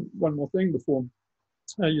one more thing before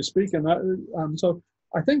you speak. And so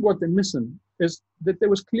I think what they're missing is that there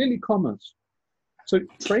was clearly commerce. So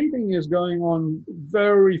trading is going on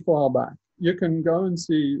very far back. You can go and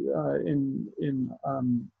see in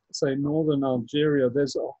say northern Algeria,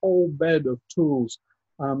 there's a whole bed of tools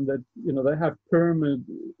that they have pyramid.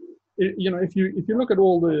 If you look at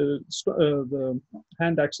all the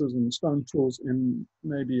hand axes and stone tools in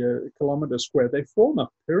maybe a kilometer square, they form a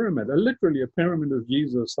pyramid, literally a pyramid of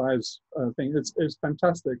Giza size thing. It's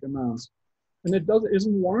fantastic amounts, and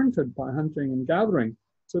isn't warranted by hunting and gathering.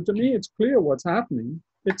 So to me, it's clear what's happening.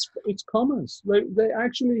 It's commerce. They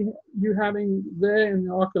actually, you having there in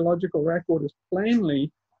the archaeological record is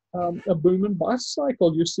plainly a boom and bust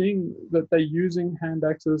cycle. You're seeing that they're using hand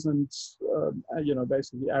axes and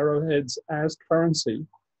basically arrowheads as currency,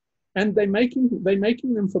 and they're making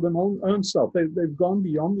them for their own self. They've gone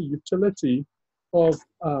beyond the utility of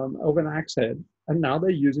an axe head, and now they're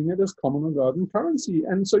using it as common or garden currency.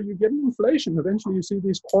 And so you get an inflation. Eventually you see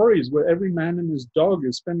these quarries where every man and his dog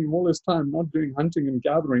is spending all his time not doing hunting and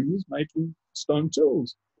gathering. He's making stone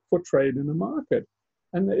tools for trade in a market.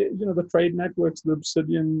 And the trade networks, the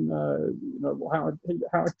obsidian, how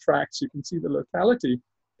it tracks, you can see the locality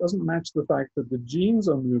doesn't match the fact that the genes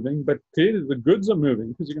are moving, but clearly the goods are moving,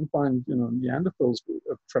 because you can find, Neanderthals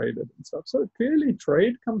have traded and stuff. So clearly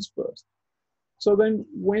trade comes first. So then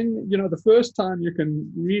when, the first time you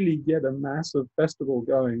can really get a massive festival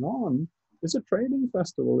going on is a trading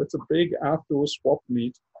festival. It's a big outdoor swap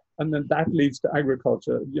meet. And then that leads to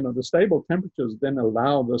agriculture. The stable temperatures then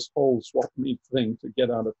allow this whole swap meet thing to get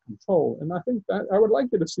out of control. And I think that I would like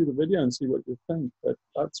you to see the video and see what you think. But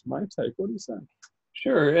that's my take. What do you say?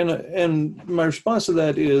 Sure. And my response to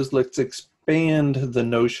that is, let's expand the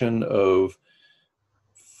notion of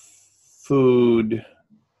food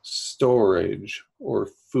storage or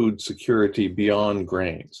food security beyond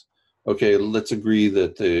grains. Okay, let's agree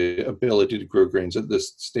that the ability to grow grains at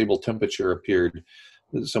this stable temperature appeared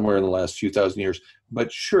somewhere in the last few thousand years.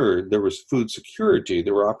 But sure, there was food security.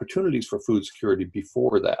 There were opportunities for food security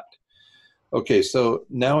before that. Okay, so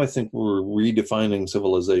now I think we're redefining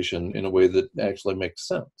civilization in a way that actually makes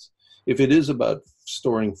sense. If it is about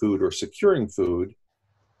storing food or securing food,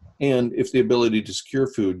 and if the ability to secure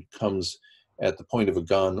food comes at the point of a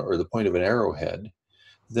gun or the point of an arrowhead,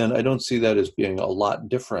 then I don't see that as being a lot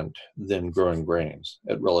different than growing grains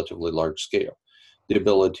at relatively large scale. The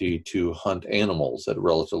ability to hunt animals at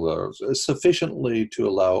relatively large, sufficiently to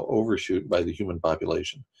allow overshoot by the human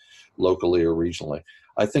population, locally or regionally.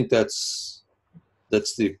 I think that's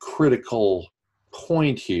the critical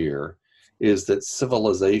point here, is that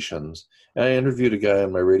civilizations, and I interviewed a guy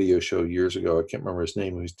on my radio show years ago, I can't remember his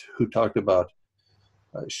name, who talked about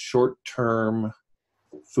short-term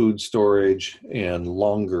food storage and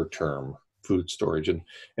longer-term food storage, and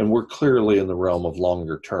we're clearly in the realm of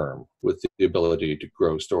longer term with the ability to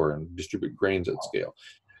grow, store, and distribute grains at scale.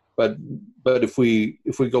 But if we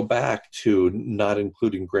go back to not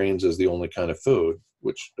including grains as the only kind of food,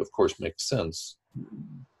 which of course makes sense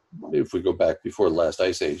if we go back before the last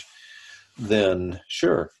ice age, then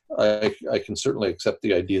sure, I can certainly accept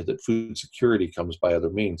the idea that food security comes by other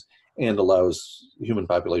means and allows human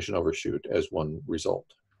population overshoot as one result.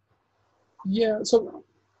 Yeah, so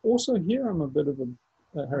also here I'm a bit of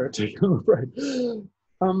a heretic, I'm afraid.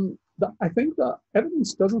 I think the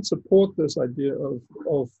evidence doesn't support this idea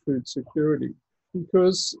of food security,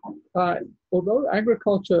 because although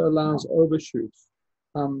agriculture allows overshoots,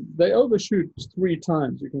 they overshoot 3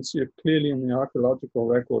 times. You can see it clearly in the archaeological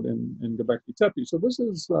record in Gobekli Tepe. So this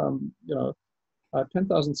is,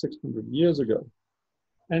 10,600 years ago.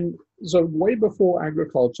 And so way before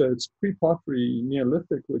agriculture, it's pre-pottery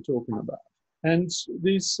Neolithic we're talking about. And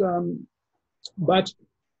these,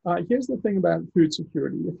 here's the thing about food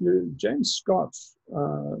security. If you, James Scott,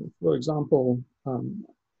 for example,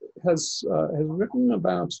 has written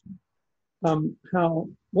about how,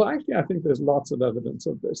 well, actually, I think there's lots of evidence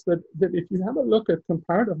of this, that if you have a look at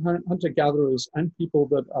comparative hunter-gatherers and people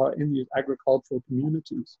that are in these agricultural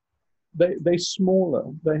communities, they're smaller,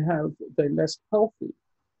 they're less healthy.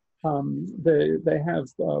 They have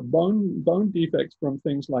bone defects from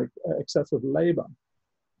things like excessive labor.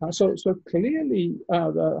 So clearly,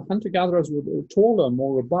 the hunter-gatherers were taller,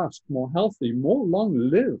 more robust, more healthy, more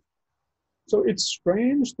long-lived. So it's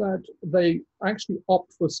strange that they actually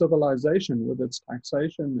opt for civilization with its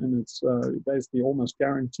taxation, and it's basically almost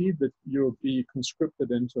guaranteed that you'll be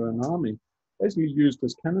conscripted into an army, basically used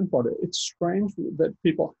as cannon fodder. It's strange that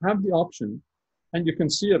people have the option, and you can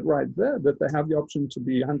see it right there, that they have the option to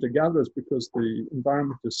be hunter-gatherers because the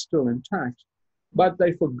environment is still intact, but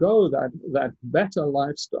they forgo that better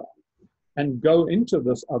lifestyle and go into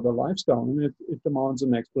this other lifestyle, and it demands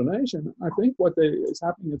an explanation. I think what is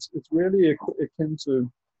happening, it's really akin to,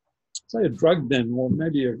 say, a drug den, or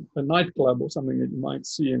maybe a nightclub or something that you might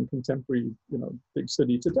see in contemporary, big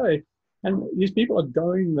city today. And these people are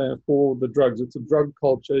going there for the drugs. It's a drug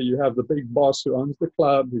culture. You have the big boss who owns the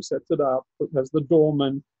club, who sets it up, who has the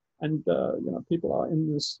doorman, and people are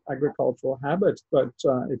in this agricultural habit, but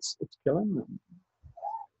it's killing them.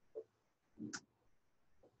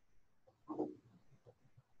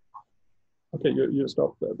 Okay, you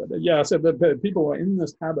stopped there, but yeah, I said that people are in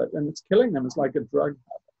this habit and it's killing them. It's like a drug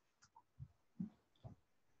habit.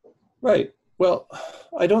 Right. Well,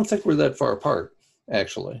 I don't think we're that far apart,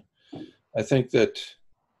 actually. I think that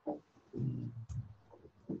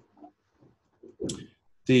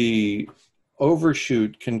the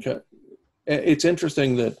overshoot can, it's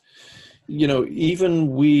interesting that,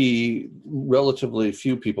 even we, relatively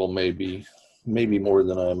few people, maybe more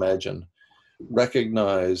than I imagine,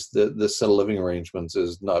 recognize that this set of living arrangements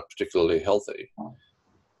is not particularly healthy.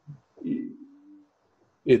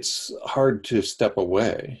 It's hard to step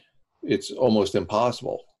away. It's almost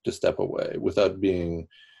impossible to step away without being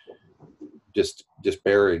just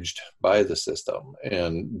disparaged by the system.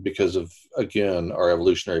 And because of, again, our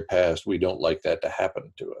evolutionary past, we don't like that to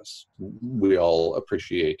happen to us. We all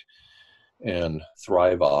appreciate and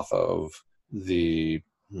thrive off of the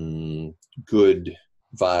good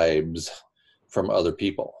vibes from other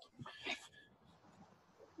people.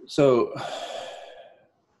 So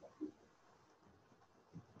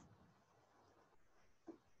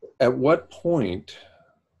at what point,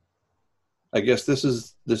 I guess this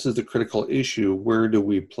is the critical issue, where do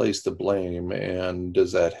we place the blame, and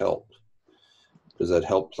does that help? Does that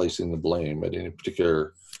help placing the blame at any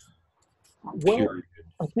particular period?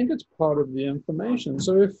 I think it's part of the information.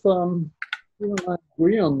 So if you and I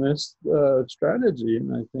agree on this strategy,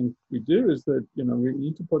 and I think we do, is that we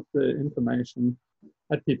need to put the information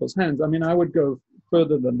at people's hands. I mean, I would go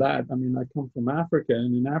further than that. I mean, I come from Africa,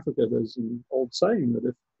 and in Africa there's an old saying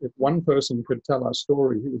that if one person could tell our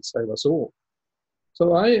story, he would save us all.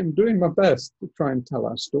 So I am doing my best to try and tell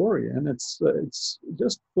our story, and it's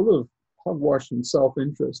just full of hogwash and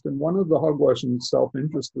self-interest. And one of the hogwash and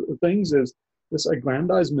self-interest things is this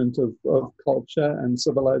aggrandizement of culture and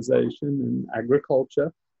civilization and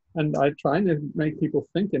agriculture. And I try to make people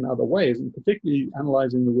think in other ways, and particularly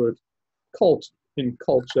analyzing the word cult in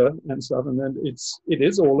culture and stuff. And then it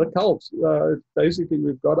is all a cult. Basically,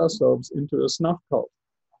 we've got ourselves into a snuff cult.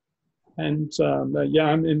 And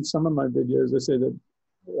in some of my videos, I say that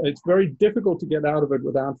it's very difficult to get out of it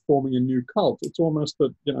without forming a new cult. It's almost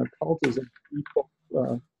that, cult is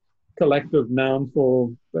a collective noun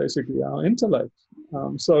for basically our intellect.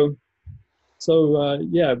 What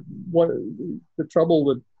the trouble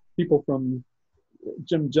with people from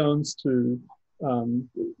Jim Jones to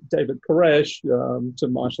David Koresh to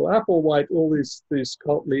Marshall Applewhite, all these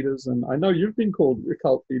cult leaders, and I know you've been called a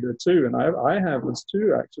cult leader too, and I have this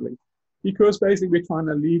too, actually, because basically we're trying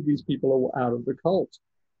to lead these people out of the cult.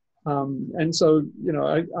 And so,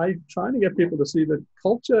 I try to get people to see that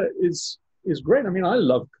culture is great. I mean, I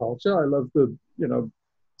love culture. I love the,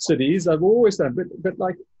 cities. I've always done, but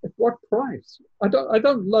like, at what price? I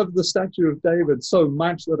don't love the statue of David so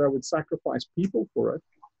much that I would sacrifice people for it,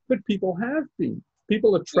 but people have been.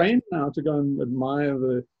 People are trained now to go and admire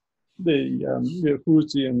the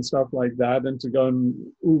Uffizi and stuff like that, and to go and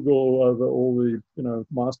oogle over all the,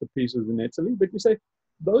 masterpieces in Italy. But you say,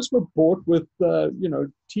 those were bought with,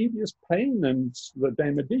 tedious pain, and the De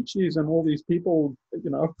Medicis and all these people,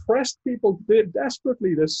 oppressed people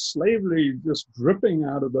desperately. There's slavery just dripping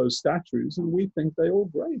out of those statues, and we think they're all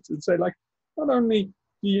great. And say, like, not only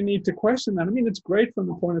do you need to question that, I mean, it's great from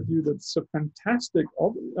the point of view that it's a fantastic,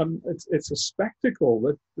 it's a spectacle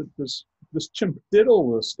that this chimp did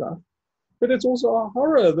all this stuff, but it's also a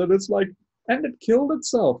horror that it's like, and it killed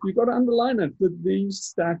itself. You've got to underline it, that these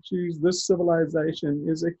statues, this civilization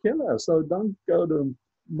is a killer. So don't go to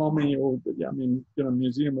MoMI or,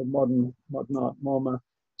 Museum of Modern Art, MoMA,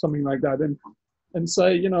 something like that, and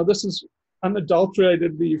say, this is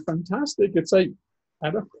unadulteratedly fantastic. It's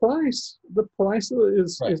at a price. The price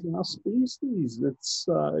is our species. It's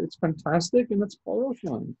fantastic and it's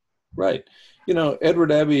horrifying. Right.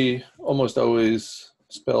 Edward Abbey almost always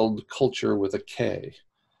spelled culture with a K,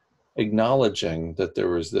 acknowledging that there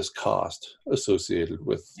was this cost associated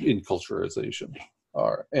with enculturization.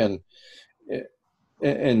 And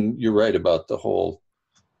you're right about the whole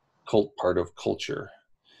cult part of culture.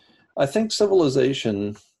 I think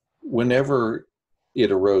civilization, whenever it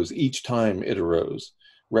arose, each time it arose,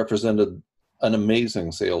 represented an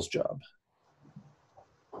amazing sales job.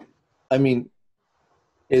 I mean,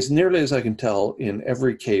 as nearly as I can tell, in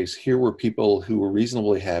every case, here were people who were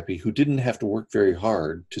reasonably happy, who didn't have to work very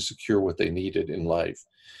hard to secure what they needed in life,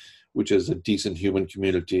 which is a decent human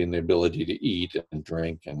community and the ability to eat and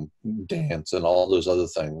drink and dance and all those other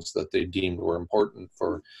things that they deemed were important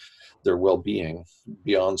for their well-being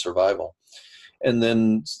beyond survival. And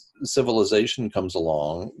then civilization comes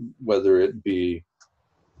along, whether it be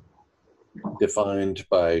defined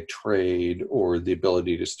by trade or the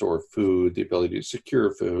ability to store food, the ability to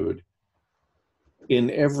secure food. In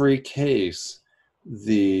every case,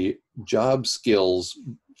 the job skills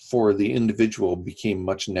for the individual became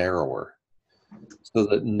much narrower. So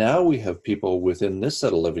that now we have people within this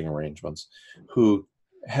set of living arrangements who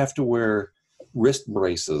have to wear wrist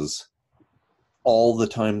braces all the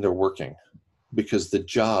time they're working because the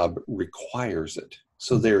job requires it.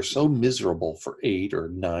 So they're so miserable for 8 or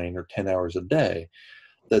 9 or 10 hours a day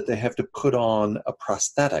that they have to put on a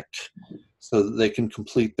prosthetic so that they can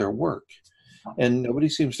complete their work. And nobody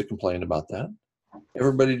seems to complain about that.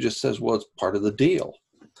 Everybody just says, well, it's part of the deal.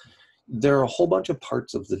 There are a whole bunch of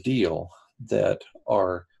parts of the deal that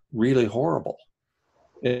are really horrible.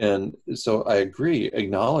 And so I agree,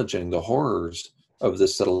 acknowledging the horrors of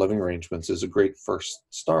this set of living arrangements is a great first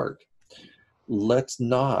start. Let's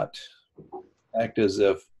not act as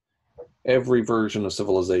if every version of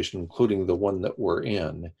civilization, including the one that we're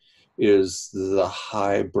in, is the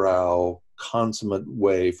highbrow, consummate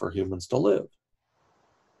way for humans to live.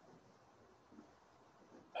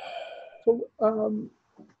 So,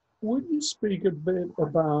 would you speak a bit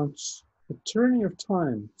about the tyranny of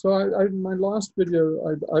time? So, my last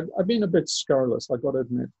video, I've been a bit scurrilous, I got to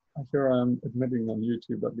admit. Here I am admitting on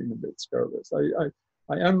YouTube I've been a bit scurrilous.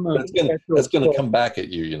 I am. That's going to come back at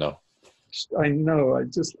you, I know.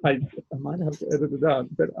 I might have to edit it out,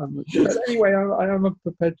 but anyway, I am a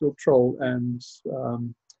perpetual troll, and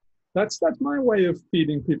that's my way of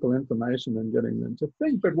feeding people information and getting them to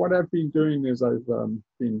think. But what I've been doing is I've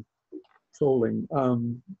been trolling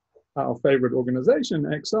our favorite organization,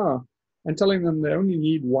 XR, and telling them they only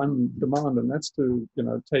need one demand, and that's to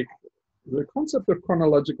take the concept of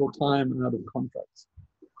chronological time out of contracts.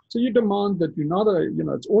 So you demand that you're not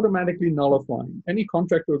it's automatically nullifying any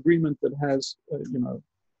contract or agreement that has,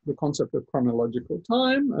 the concept of chronological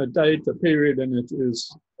time, a date, a period, and it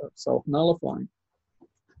is self-nullifying.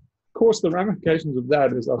 Of course, the ramifications of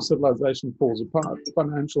that is our civilization falls apart. The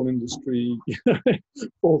financial industry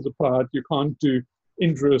falls apart. You can't do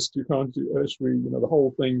interest, you can't do tertiary, the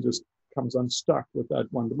whole thing just comes unstuck with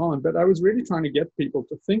that one demand. But I was really trying to get people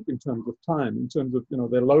to think in terms of time, in terms of,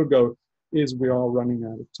 their logo is we are running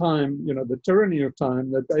out of time, the tyranny of time,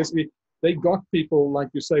 that basically they got people, like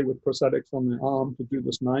you say, with prosthetics on their arm to do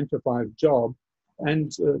this 9-to-5 job. And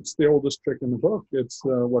it's the oldest trick in the book. It's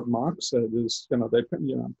what Marx said is, they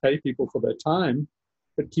pay people for their time,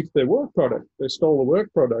 but keep their work product. They stole the work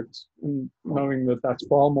product, and knowing that that's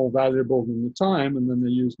far more valuable than the time. And then they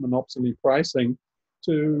use monopoly pricing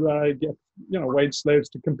to get wage slaves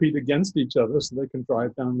to compete against each other so they can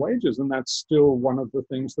drive down wages. And that's still one of the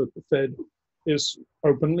things that the Fed is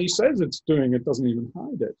openly says it's doing. It doesn't even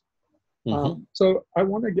hide it. Mm-hmm. So I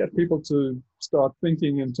want to get people to start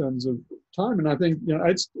thinking in terms of time. And I think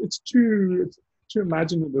it's too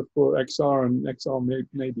imaginative for XR, and XR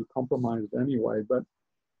may be compromised anyway. But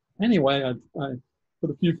anyway, I for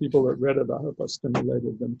the few people that read it, I hope I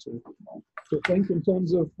stimulated them to think in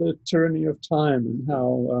terms of the tyranny of time and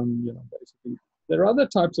how basically There are other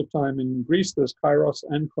types of time. In Greece, there's kairos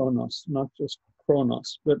and chronos, not just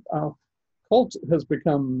chronos. But our cult has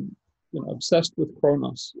become, obsessed with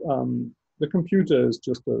chronos. The computer is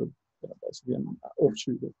just basically an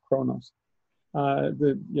offshoot of chronos.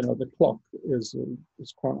 The clock is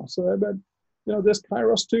chronos. So, but there's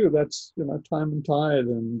kairos too. That's time and tide,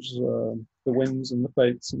 and the winds and the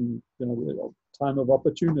fates, and the time of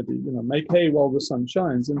opportunity. Make hay while the sun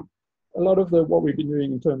shines. And a lot of what we've been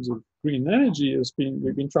doing in terms of green energy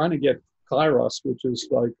we've been trying to get kairos, which is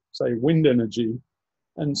like, say, wind energy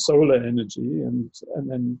and solar energy, and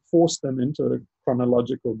then force them into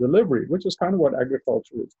chronological delivery, which is kind of what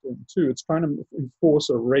agriculture is doing too. It's trying to enforce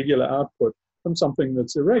a regular output from something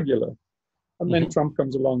that's irregular. And then Trump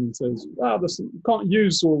comes along and says, you can't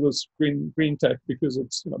use all this green tech because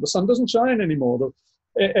it's, the sun doesn't shine anymore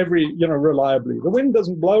reliably. The wind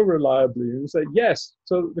doesn't blow reliably. And you say, yes.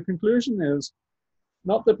 So the conclusion is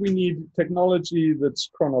not that we need technology that's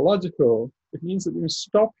chronological. It means that we must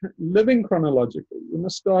stop living chronologically. We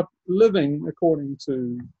must start living according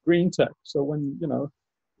to green tech. So when,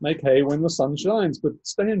 make hay when the sun shines, but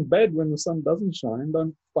stay in bed when the sun doesn't shine.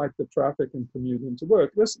 Don't fight the traffic and commute into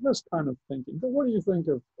work. This kind of thinking. But what do you think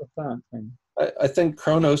of that thing? I think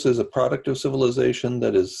Chronos is a product of civilization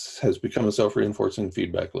that has become a self-reinforcing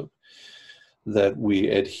feedback loop. That we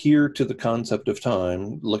adhere to the concept of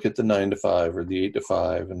time, look at the 9 to 5 or the 8 to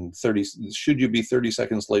 5, and should you be 30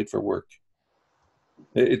 seconds late for work?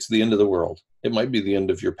 It's the end of the world. It might be the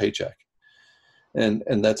end of your paycheck. And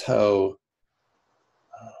that's how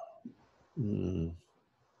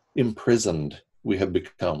imprisoned we have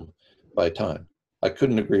become by time. I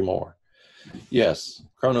couldn't agree more. Yes,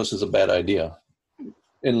 Chronos is a bad idea,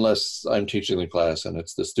 unless I'm teaching the class and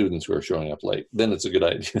it's the students who are showing up late. Then it's a good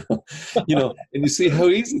idea. And you see how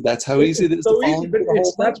easy it is so to fall into the whole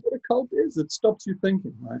thing. That's what a cult is. It stops you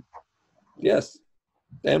thinking, right? Yes,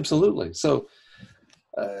 absolutely. So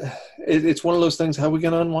it's one of those things, how are we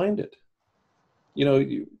going to unwind it?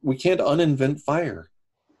 We can't uninvent fire.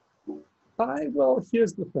 Well,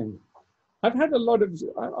 here's the thing. I've had a lot of,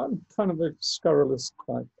 I'm kind of a scurrilous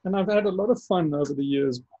type, and I've had a lot of fun over the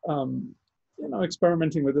years,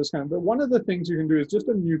 experimenting with this kind of, but one of the things you can do is just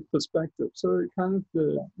a new perspective. So it kind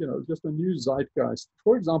of, just a new zeitgeist.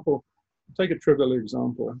 For example, take a trivial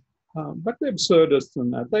example, but the absurdists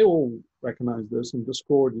and that, they all recognize this, and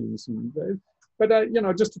Discordians, but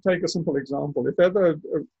just to take a simple example, if ever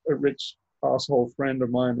a rich asshole friend of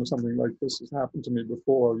mine or something like this has happened to me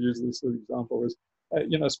before, I'll use this as an example, is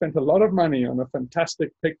spent a lot of money on a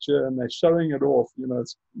fantastic picture, and they're showing it off.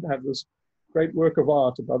 It's have this great work of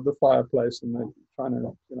art above the fireplace, and they're trying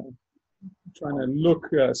to look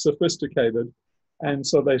sophisticated, and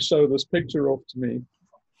so they show this picture off to me,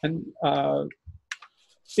 and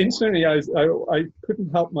instantly I couldn't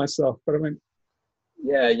help myself, but I went,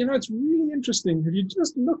 yeah, it's really interesting. Have you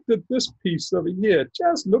just looked at this piece over here? It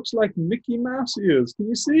just looks like Mickey Mouse ears. Can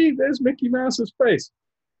you see? There's Mickey Mouse's face.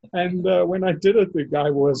 And when I did it, the guy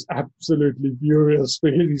was absolutely furious.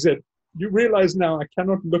 He said, you realize now I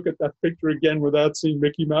cannot look at that picture again without seeing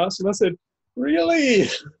Mickey Mouse? And I said, really?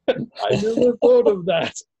 I never thought of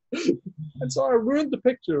that. And so I ruined the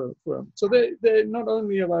picture for him. So they not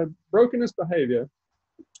only have I broken his behavior,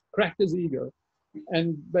 cracked his ego,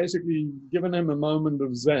 and basically given him a moment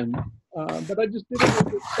of zen, but I just did it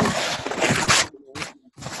with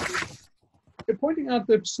pointing out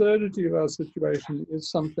the absurdity of our situation is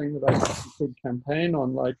something that I think we could campaign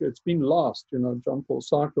on. Like, it's been lost, John Paul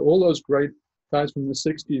Sartre, all those great guys from the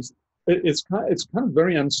 60s. It's kind of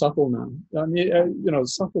very unsubtle now. I mean,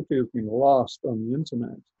 subtlety has been lost on the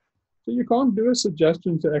internet. So you can't do a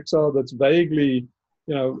suggestion to XR that's vaguely,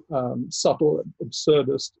 subtle,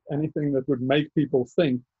 absurdist, anything that would make people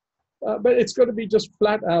think. But it's got to be just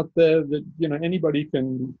flat out there that, anybody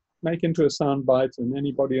can make into a soundbite, and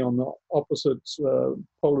anybody on the opposite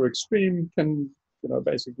polar extreme can,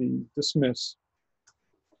 basically dismiss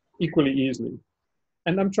equally easily.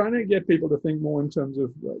 And I'm trying to get people to think more in terms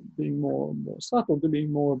of being more subtle, to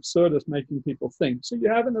being more absurdist, making people think. So you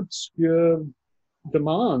have an obscure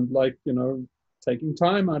demand, like, taking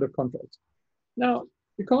time out of contracts. Now,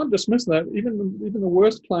 you can't dismiss that. Even the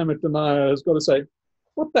worst climate denier has got to say,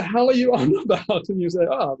 what the hell are you on about? And you say,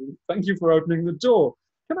 thank you for opening the door.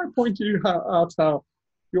 Can I point you out how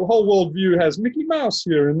your whole worldview has Mickey Mouse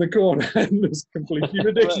here in the corner and it's completely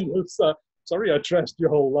ridiculous? Sorry, I trashed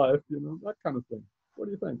your whole life, that kind of thing. What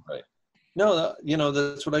do you think? Right. No,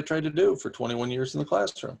 that's what I tried to do for 21 years in the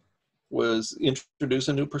classroom, was introduce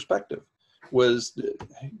a new perspective. Was,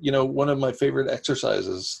 one of my favorite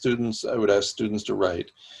exercises, I would ask students to write.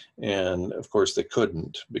 And of course they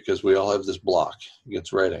couldn't, because we all have this block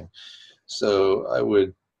against writing. So I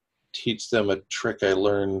would teach them a trick I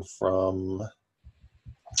learned from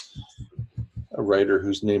a writer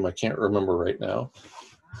whose name I can't remember right now.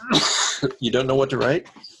 You don't know what to write?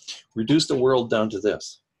 Reduce the world down to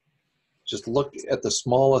this. Just look at the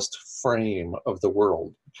smallest frame of the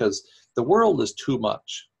world, because the world is too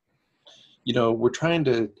much. You know, we're trying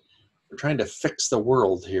to fix the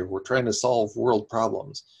world here. We're trying to solve world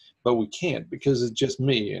problems, but we can't, because it's just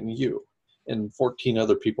me and you and 14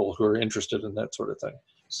 other people who are interested in that sort of thing.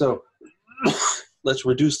 So let's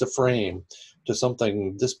reduce the frame to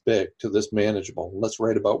something this big, to this manageable. Let's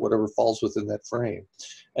write about whatever falls within that frame.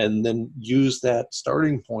 And then use that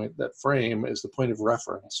starting point, that frame, as the point of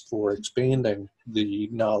reference for expanding the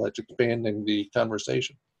knowledge, expanding the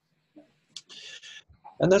conversation.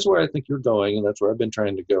 And that's where I think you're going, and that's where I've been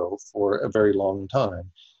trying to go for a very long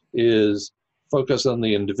time, is focus on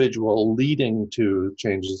the individual leading to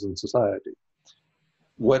changes in society.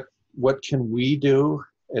 What can we do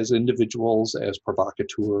as individuals, as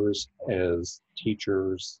provocateurs, as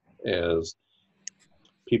teachers, as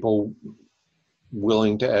people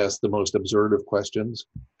willing to ask the most absurd of questions?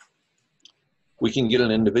 We can get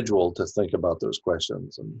an individual to think about those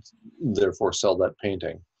questions and therefore sell that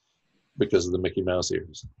painting because of the Mickey Mouse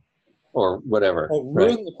ears or whatever. Or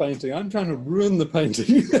ruin the painting. I'm trying to ruin the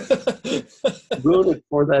painting. Ruin it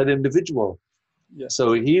for that individual. Yeah.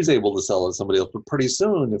 So he's able to sell it to somebody else. But pretty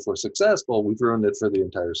soon, if we're successful, we've ruined it for the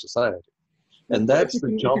entire society. And that's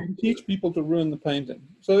the jump. You can teach people to ruin the painting.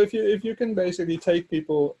 So if you can basically take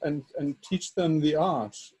people and teach them the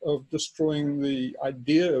art of destroying the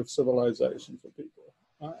idea of civilization for people,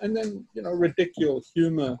 and then, you know, ridicule,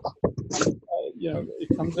 humor, you know,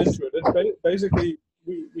 it comes into it. It's basically,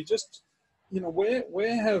 we just, you know,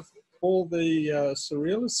 where have all the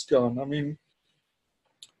surrealists gone? I mean,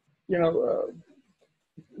 you know,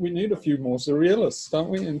 we need a few more surrealists, don't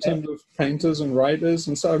we, in terms of painters and writers?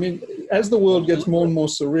 And so, I mean, as the world gets more and more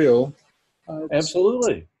surreal.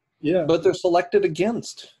 Absolutely. Yeah. But they're selected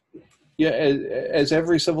against. Yeah, as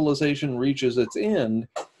every civilization reaches its end,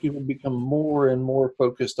 people become more and more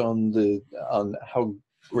focused on how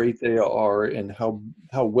great they are and how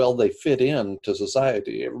well they fit in to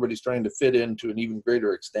society. Everybody's trying to fit in to an even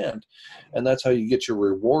greater extent. And that's how you get your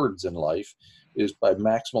rewards in life, is by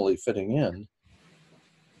maximally fitting in.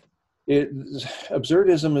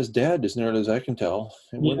 Absurdism is dead, as nearly as I can tell.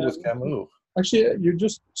 And when was Camus? Actually, you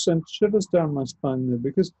just sent shivers down my spine there,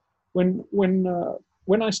 because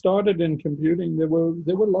when I started in computing, there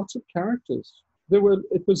were lots of characters.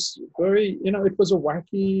 It was very, you know, it was a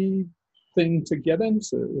wacky thing to get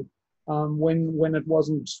into when it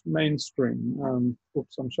wasn't mainstream.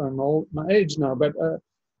 Oops, I'm showing my age now, but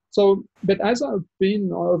but as I've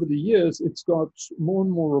been over the years, it's got more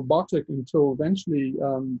and more robotic until eventually,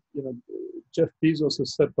 you know, Jeff Bezos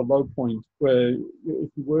has set the low point where if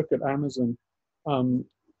you work at Amazon,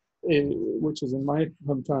 which is in my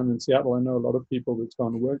hometown in Seattle, I know a lot of people that's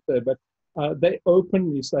gone to work there, but they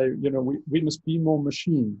openly say, you know, we must be more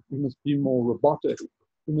machine, we must be more robotic,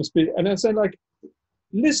 we must be, and I say, like,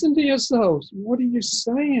 listen to yourselves, what are you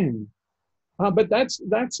saying? But that's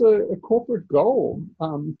a corporate goal,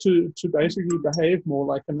 to basically behave more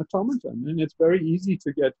like an automaton, and it's very easy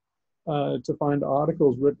to get to find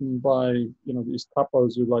articles written by, you know, these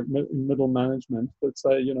capos who like middle management that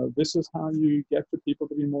say, you know, this is how you get the people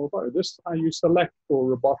to be more robotic. This is how you select for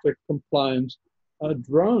robotic compliant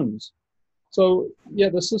drones. So yeah,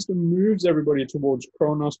 the system moves everybody towards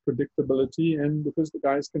Kronos predictability, and because the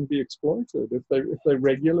guys can be exploited if they're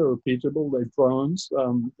regular, repeatable, they're drones.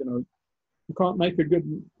 You know, you can't make a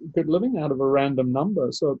good living out of a random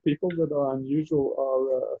number. So people that are unusual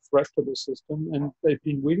are a threat to the system, and they've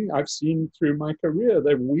been weeding. I've seen through my career,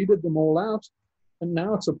 they've weeded them all out, and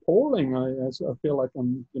now it's appalling. I feel like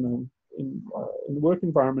I'm, you know, in the work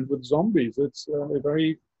environment with zombies. It's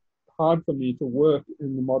very hard for me to work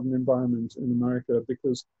in the modern environment in America,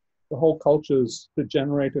 because the whole culture is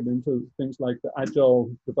degenerated into things like the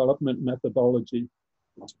agile development methodology.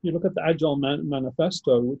 You look at the Agile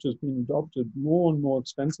Manifesto, which has been adopted more and more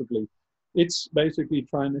extensively. It's basically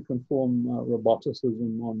trying to conform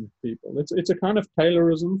roboticism on people. It's a kind of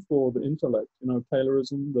Taylorism for the intellect. You know,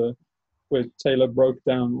 Taylorism, where Taylor broke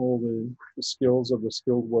down all the skills of the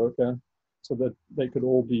skilled worker so that they could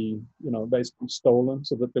all be, you know, basically stolen,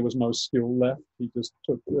 so that there was no skill left. He just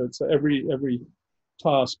took so every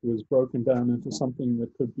task was broken down into something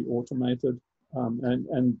that could be automated.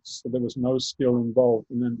 And so there was no skill involved,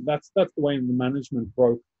 and then that's the way the management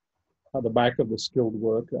broke the back of the skilled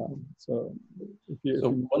worker. So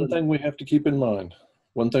one thing we have to keep in mind.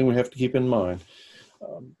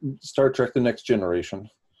 Star Trek: The Next Generation.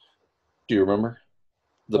 Do you remember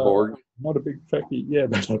the Borg? not a big Trekkie, yeah,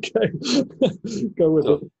 but okay. Go with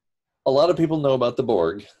it. A lot of people know about the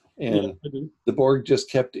Borg, and Yeah, I do. the Borg just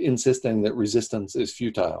kept insisting that resistance is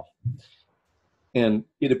futile. And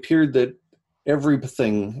it appeared that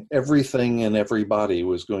everything and everybody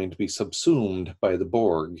was going to be subsumed by the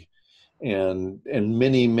Borg. And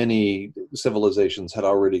many civilizations had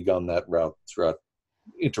already gone that route throughout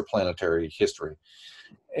interplanetary history.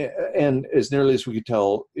 And as nearly as we could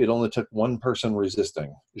tell, it only took one person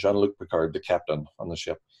resisting, Jean-Luc Picard, the captain on the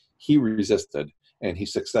ship. He resisted, and he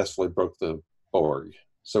successfully broke the Borg.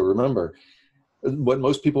 So remember, what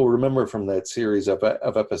most people remember from that series of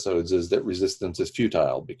episodes is that resistance is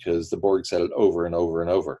futile because the Borg said it over and over and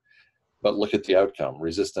over. But look at the outcome.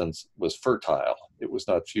 Resistance was fertile. It was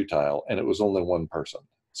not futile, and it was only one person.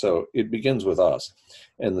 So it begins with us,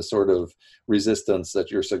 and the sort of resistance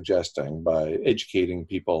that you're suggesting by educating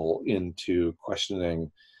people into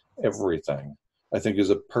questioning everything, I think is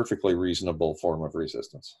a perfectly reasonable form of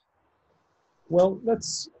resistance. Well,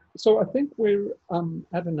 so I think we're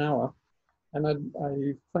at an hour, and I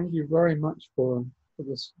thank you very much for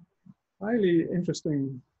this highly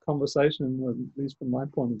interesting conversation, at least from my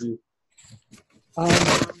point of view.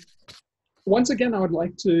 Once again, I would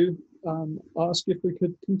like to ask if we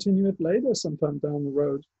could continue it later sometime down the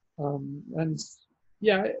road. And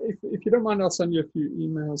yeah, if you don't mind, I'll send you a few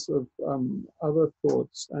emails of other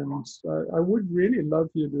thoughts. And I would really love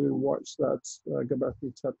you to watch that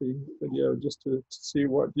Gobekli Tepe video just to see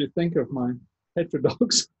what you think of my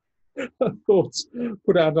heterodox thoughts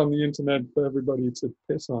put out on the internet for everybody to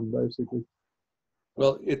piss on, basically.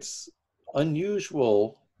 Well, it's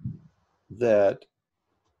unusual that,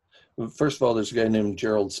 first of all, there's a guy named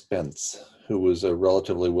Gerald Spence, who was a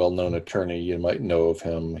relatively well-known attorney. You might know of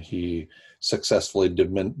him. He successfully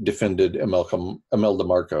defended Imelda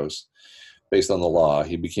Marcos based on the law.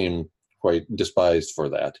 He became quite despised for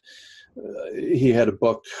that. He had a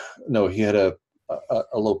book, no, he had a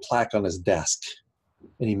little plaque on his desk,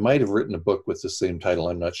 and he might have written a book with the same title,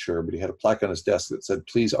 I'm not sure, but he had a plaque on his desk that said,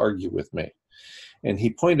 "Please argue with me." And he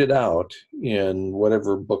pointed out in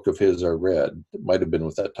whatever book of his I read, it might have been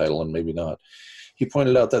with that title and maybe not, he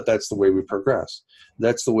pointed out that that's the way we progress.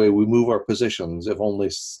 That's the way we move our positions, if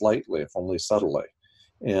only slightly, if only subtly.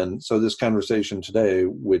 And so this conversation today,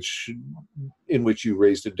 in which you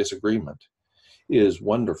raised a disagreement, is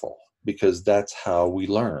wonderful, because that's how we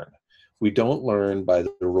learn. We don't learn by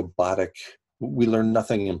the robotic, we learn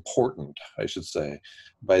nothing important, I should say,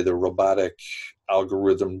 by the robotic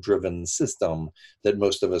algorithm-driven system that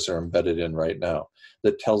most of us are embedded in right now,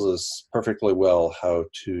 that tells us perfectly well how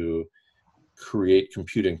to create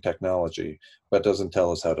computing technology, but doesn't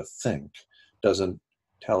tell us how to think, doesn't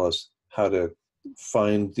tell us how to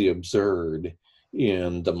find the absurd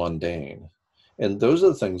in the mundane. And those are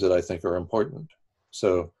the things that I think are important.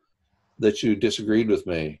 So that you disagreed with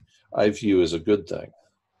me, I view as a good thing.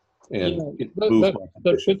 And yeah,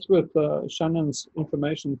 that fits with Shannon's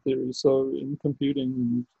information theory. So in computing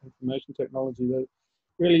and information technology, that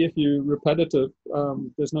really, if you're repetitive,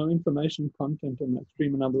 there's no information content in that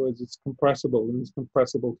stream. In other words, it's compressible, and it's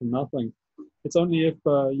compressible to nothing. It's only if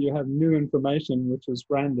you have new information, which is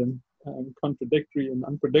random and contradictory and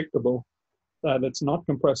unpredictable, that it's not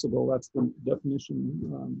compressible. That's the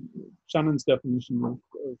definition, Shannon's definition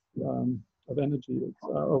of energy,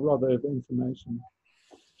 or rather of information.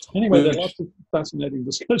 Anyway, there are lots of fascinating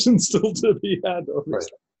discussions still to be had,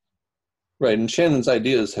 obviously. Right, and Shannon's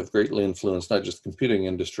ideas have greatly influenced not just the computing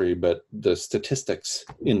industry, but the statistics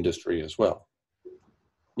industry as well.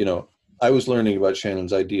 You know, I was learning about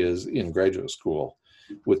Shannon's ideas in graduate school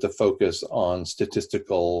with the focus on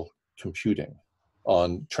statistical computing,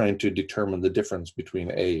 on trying to determine the difference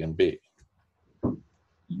between A and B.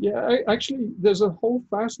 Yeah, actually, there's a whole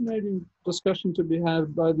fascinating discussion to be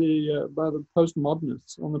had by the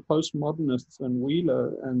postmodernists, on the postmodernists and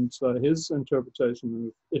Wheeler and his interpretation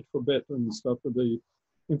of it for bit and stuff, of the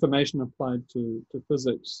information applied to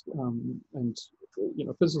physics. And you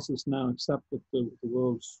know, physicists now accept that the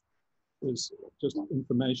world is just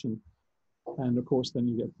information, and of course, then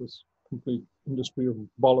you get this complete industry of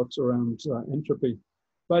bollocks around entropy.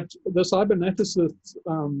 But the cyberneticists,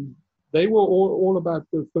 they were all about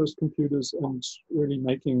the first computers and really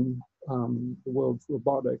making the world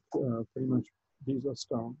robotic, pretty much Visa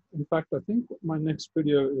style. In fact, I think my next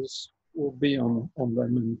video will be on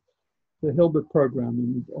them and the Hilbert program,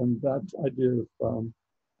 and on that idea of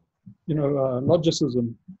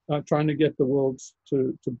logicism, trying to get the world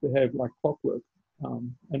to behave like clockwork.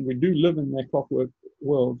 And we do live in their clockwork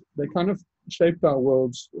world. They kind of shaped our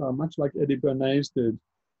worlds much like Eddie Bernays did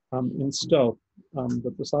in stealth.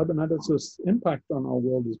 But the cyberneticist's impact on our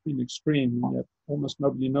world has been extreme, and yet almost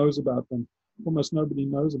nobody knows about them. Almost nobody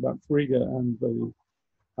knows about Frege and the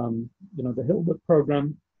the Hilbert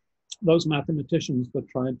program. Those mathematicians that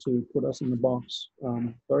tried to put us in the box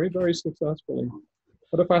very, very successfully.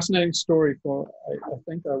 What a fascinating story. I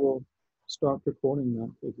think I will start recording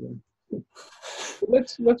that with you.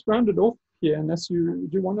 Let's round it off here, unless do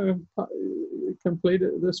you want to complete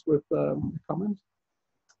this with a comment?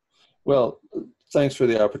 Well, thanks for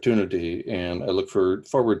the opportunity, and I look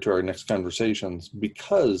forward to our next conversations,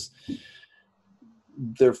 because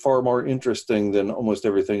they're far more interesting than almost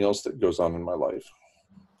everything else that goes on in my life.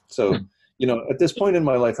 So, at this point in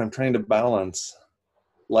my life, I'm trying to balance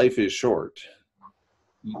life is short.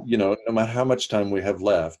 No matter how much time we have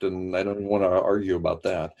left, and I don't even want to argue about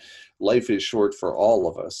that, life is short for all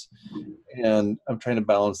of us. And I'm trying to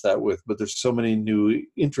balance that but there's so many new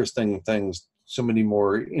interesting things, so many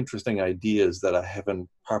more interesting ideas that I haven't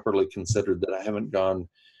properly considered, that I haven't gone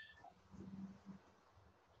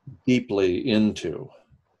deeply into.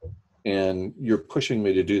 And you're pushing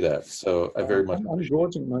me to do that. So I very much I'm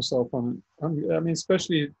gorging myself on it.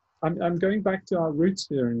 Especially, I'm going back to our roots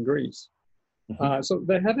here in Greece. Mm-hmm. So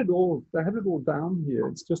they had it all down here.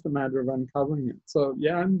 It's just a matter of uncovering it. So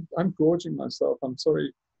yeah, I'm gorging myself. I'm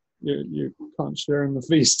sorry you can't share in the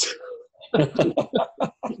feast. I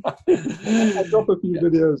drop a few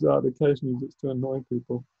videos out occasionally just to annoy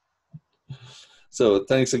people. So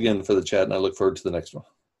thanks again for the chat, and I look forward to the next one.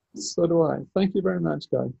 So do I. Thank you very much,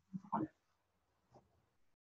 Guy.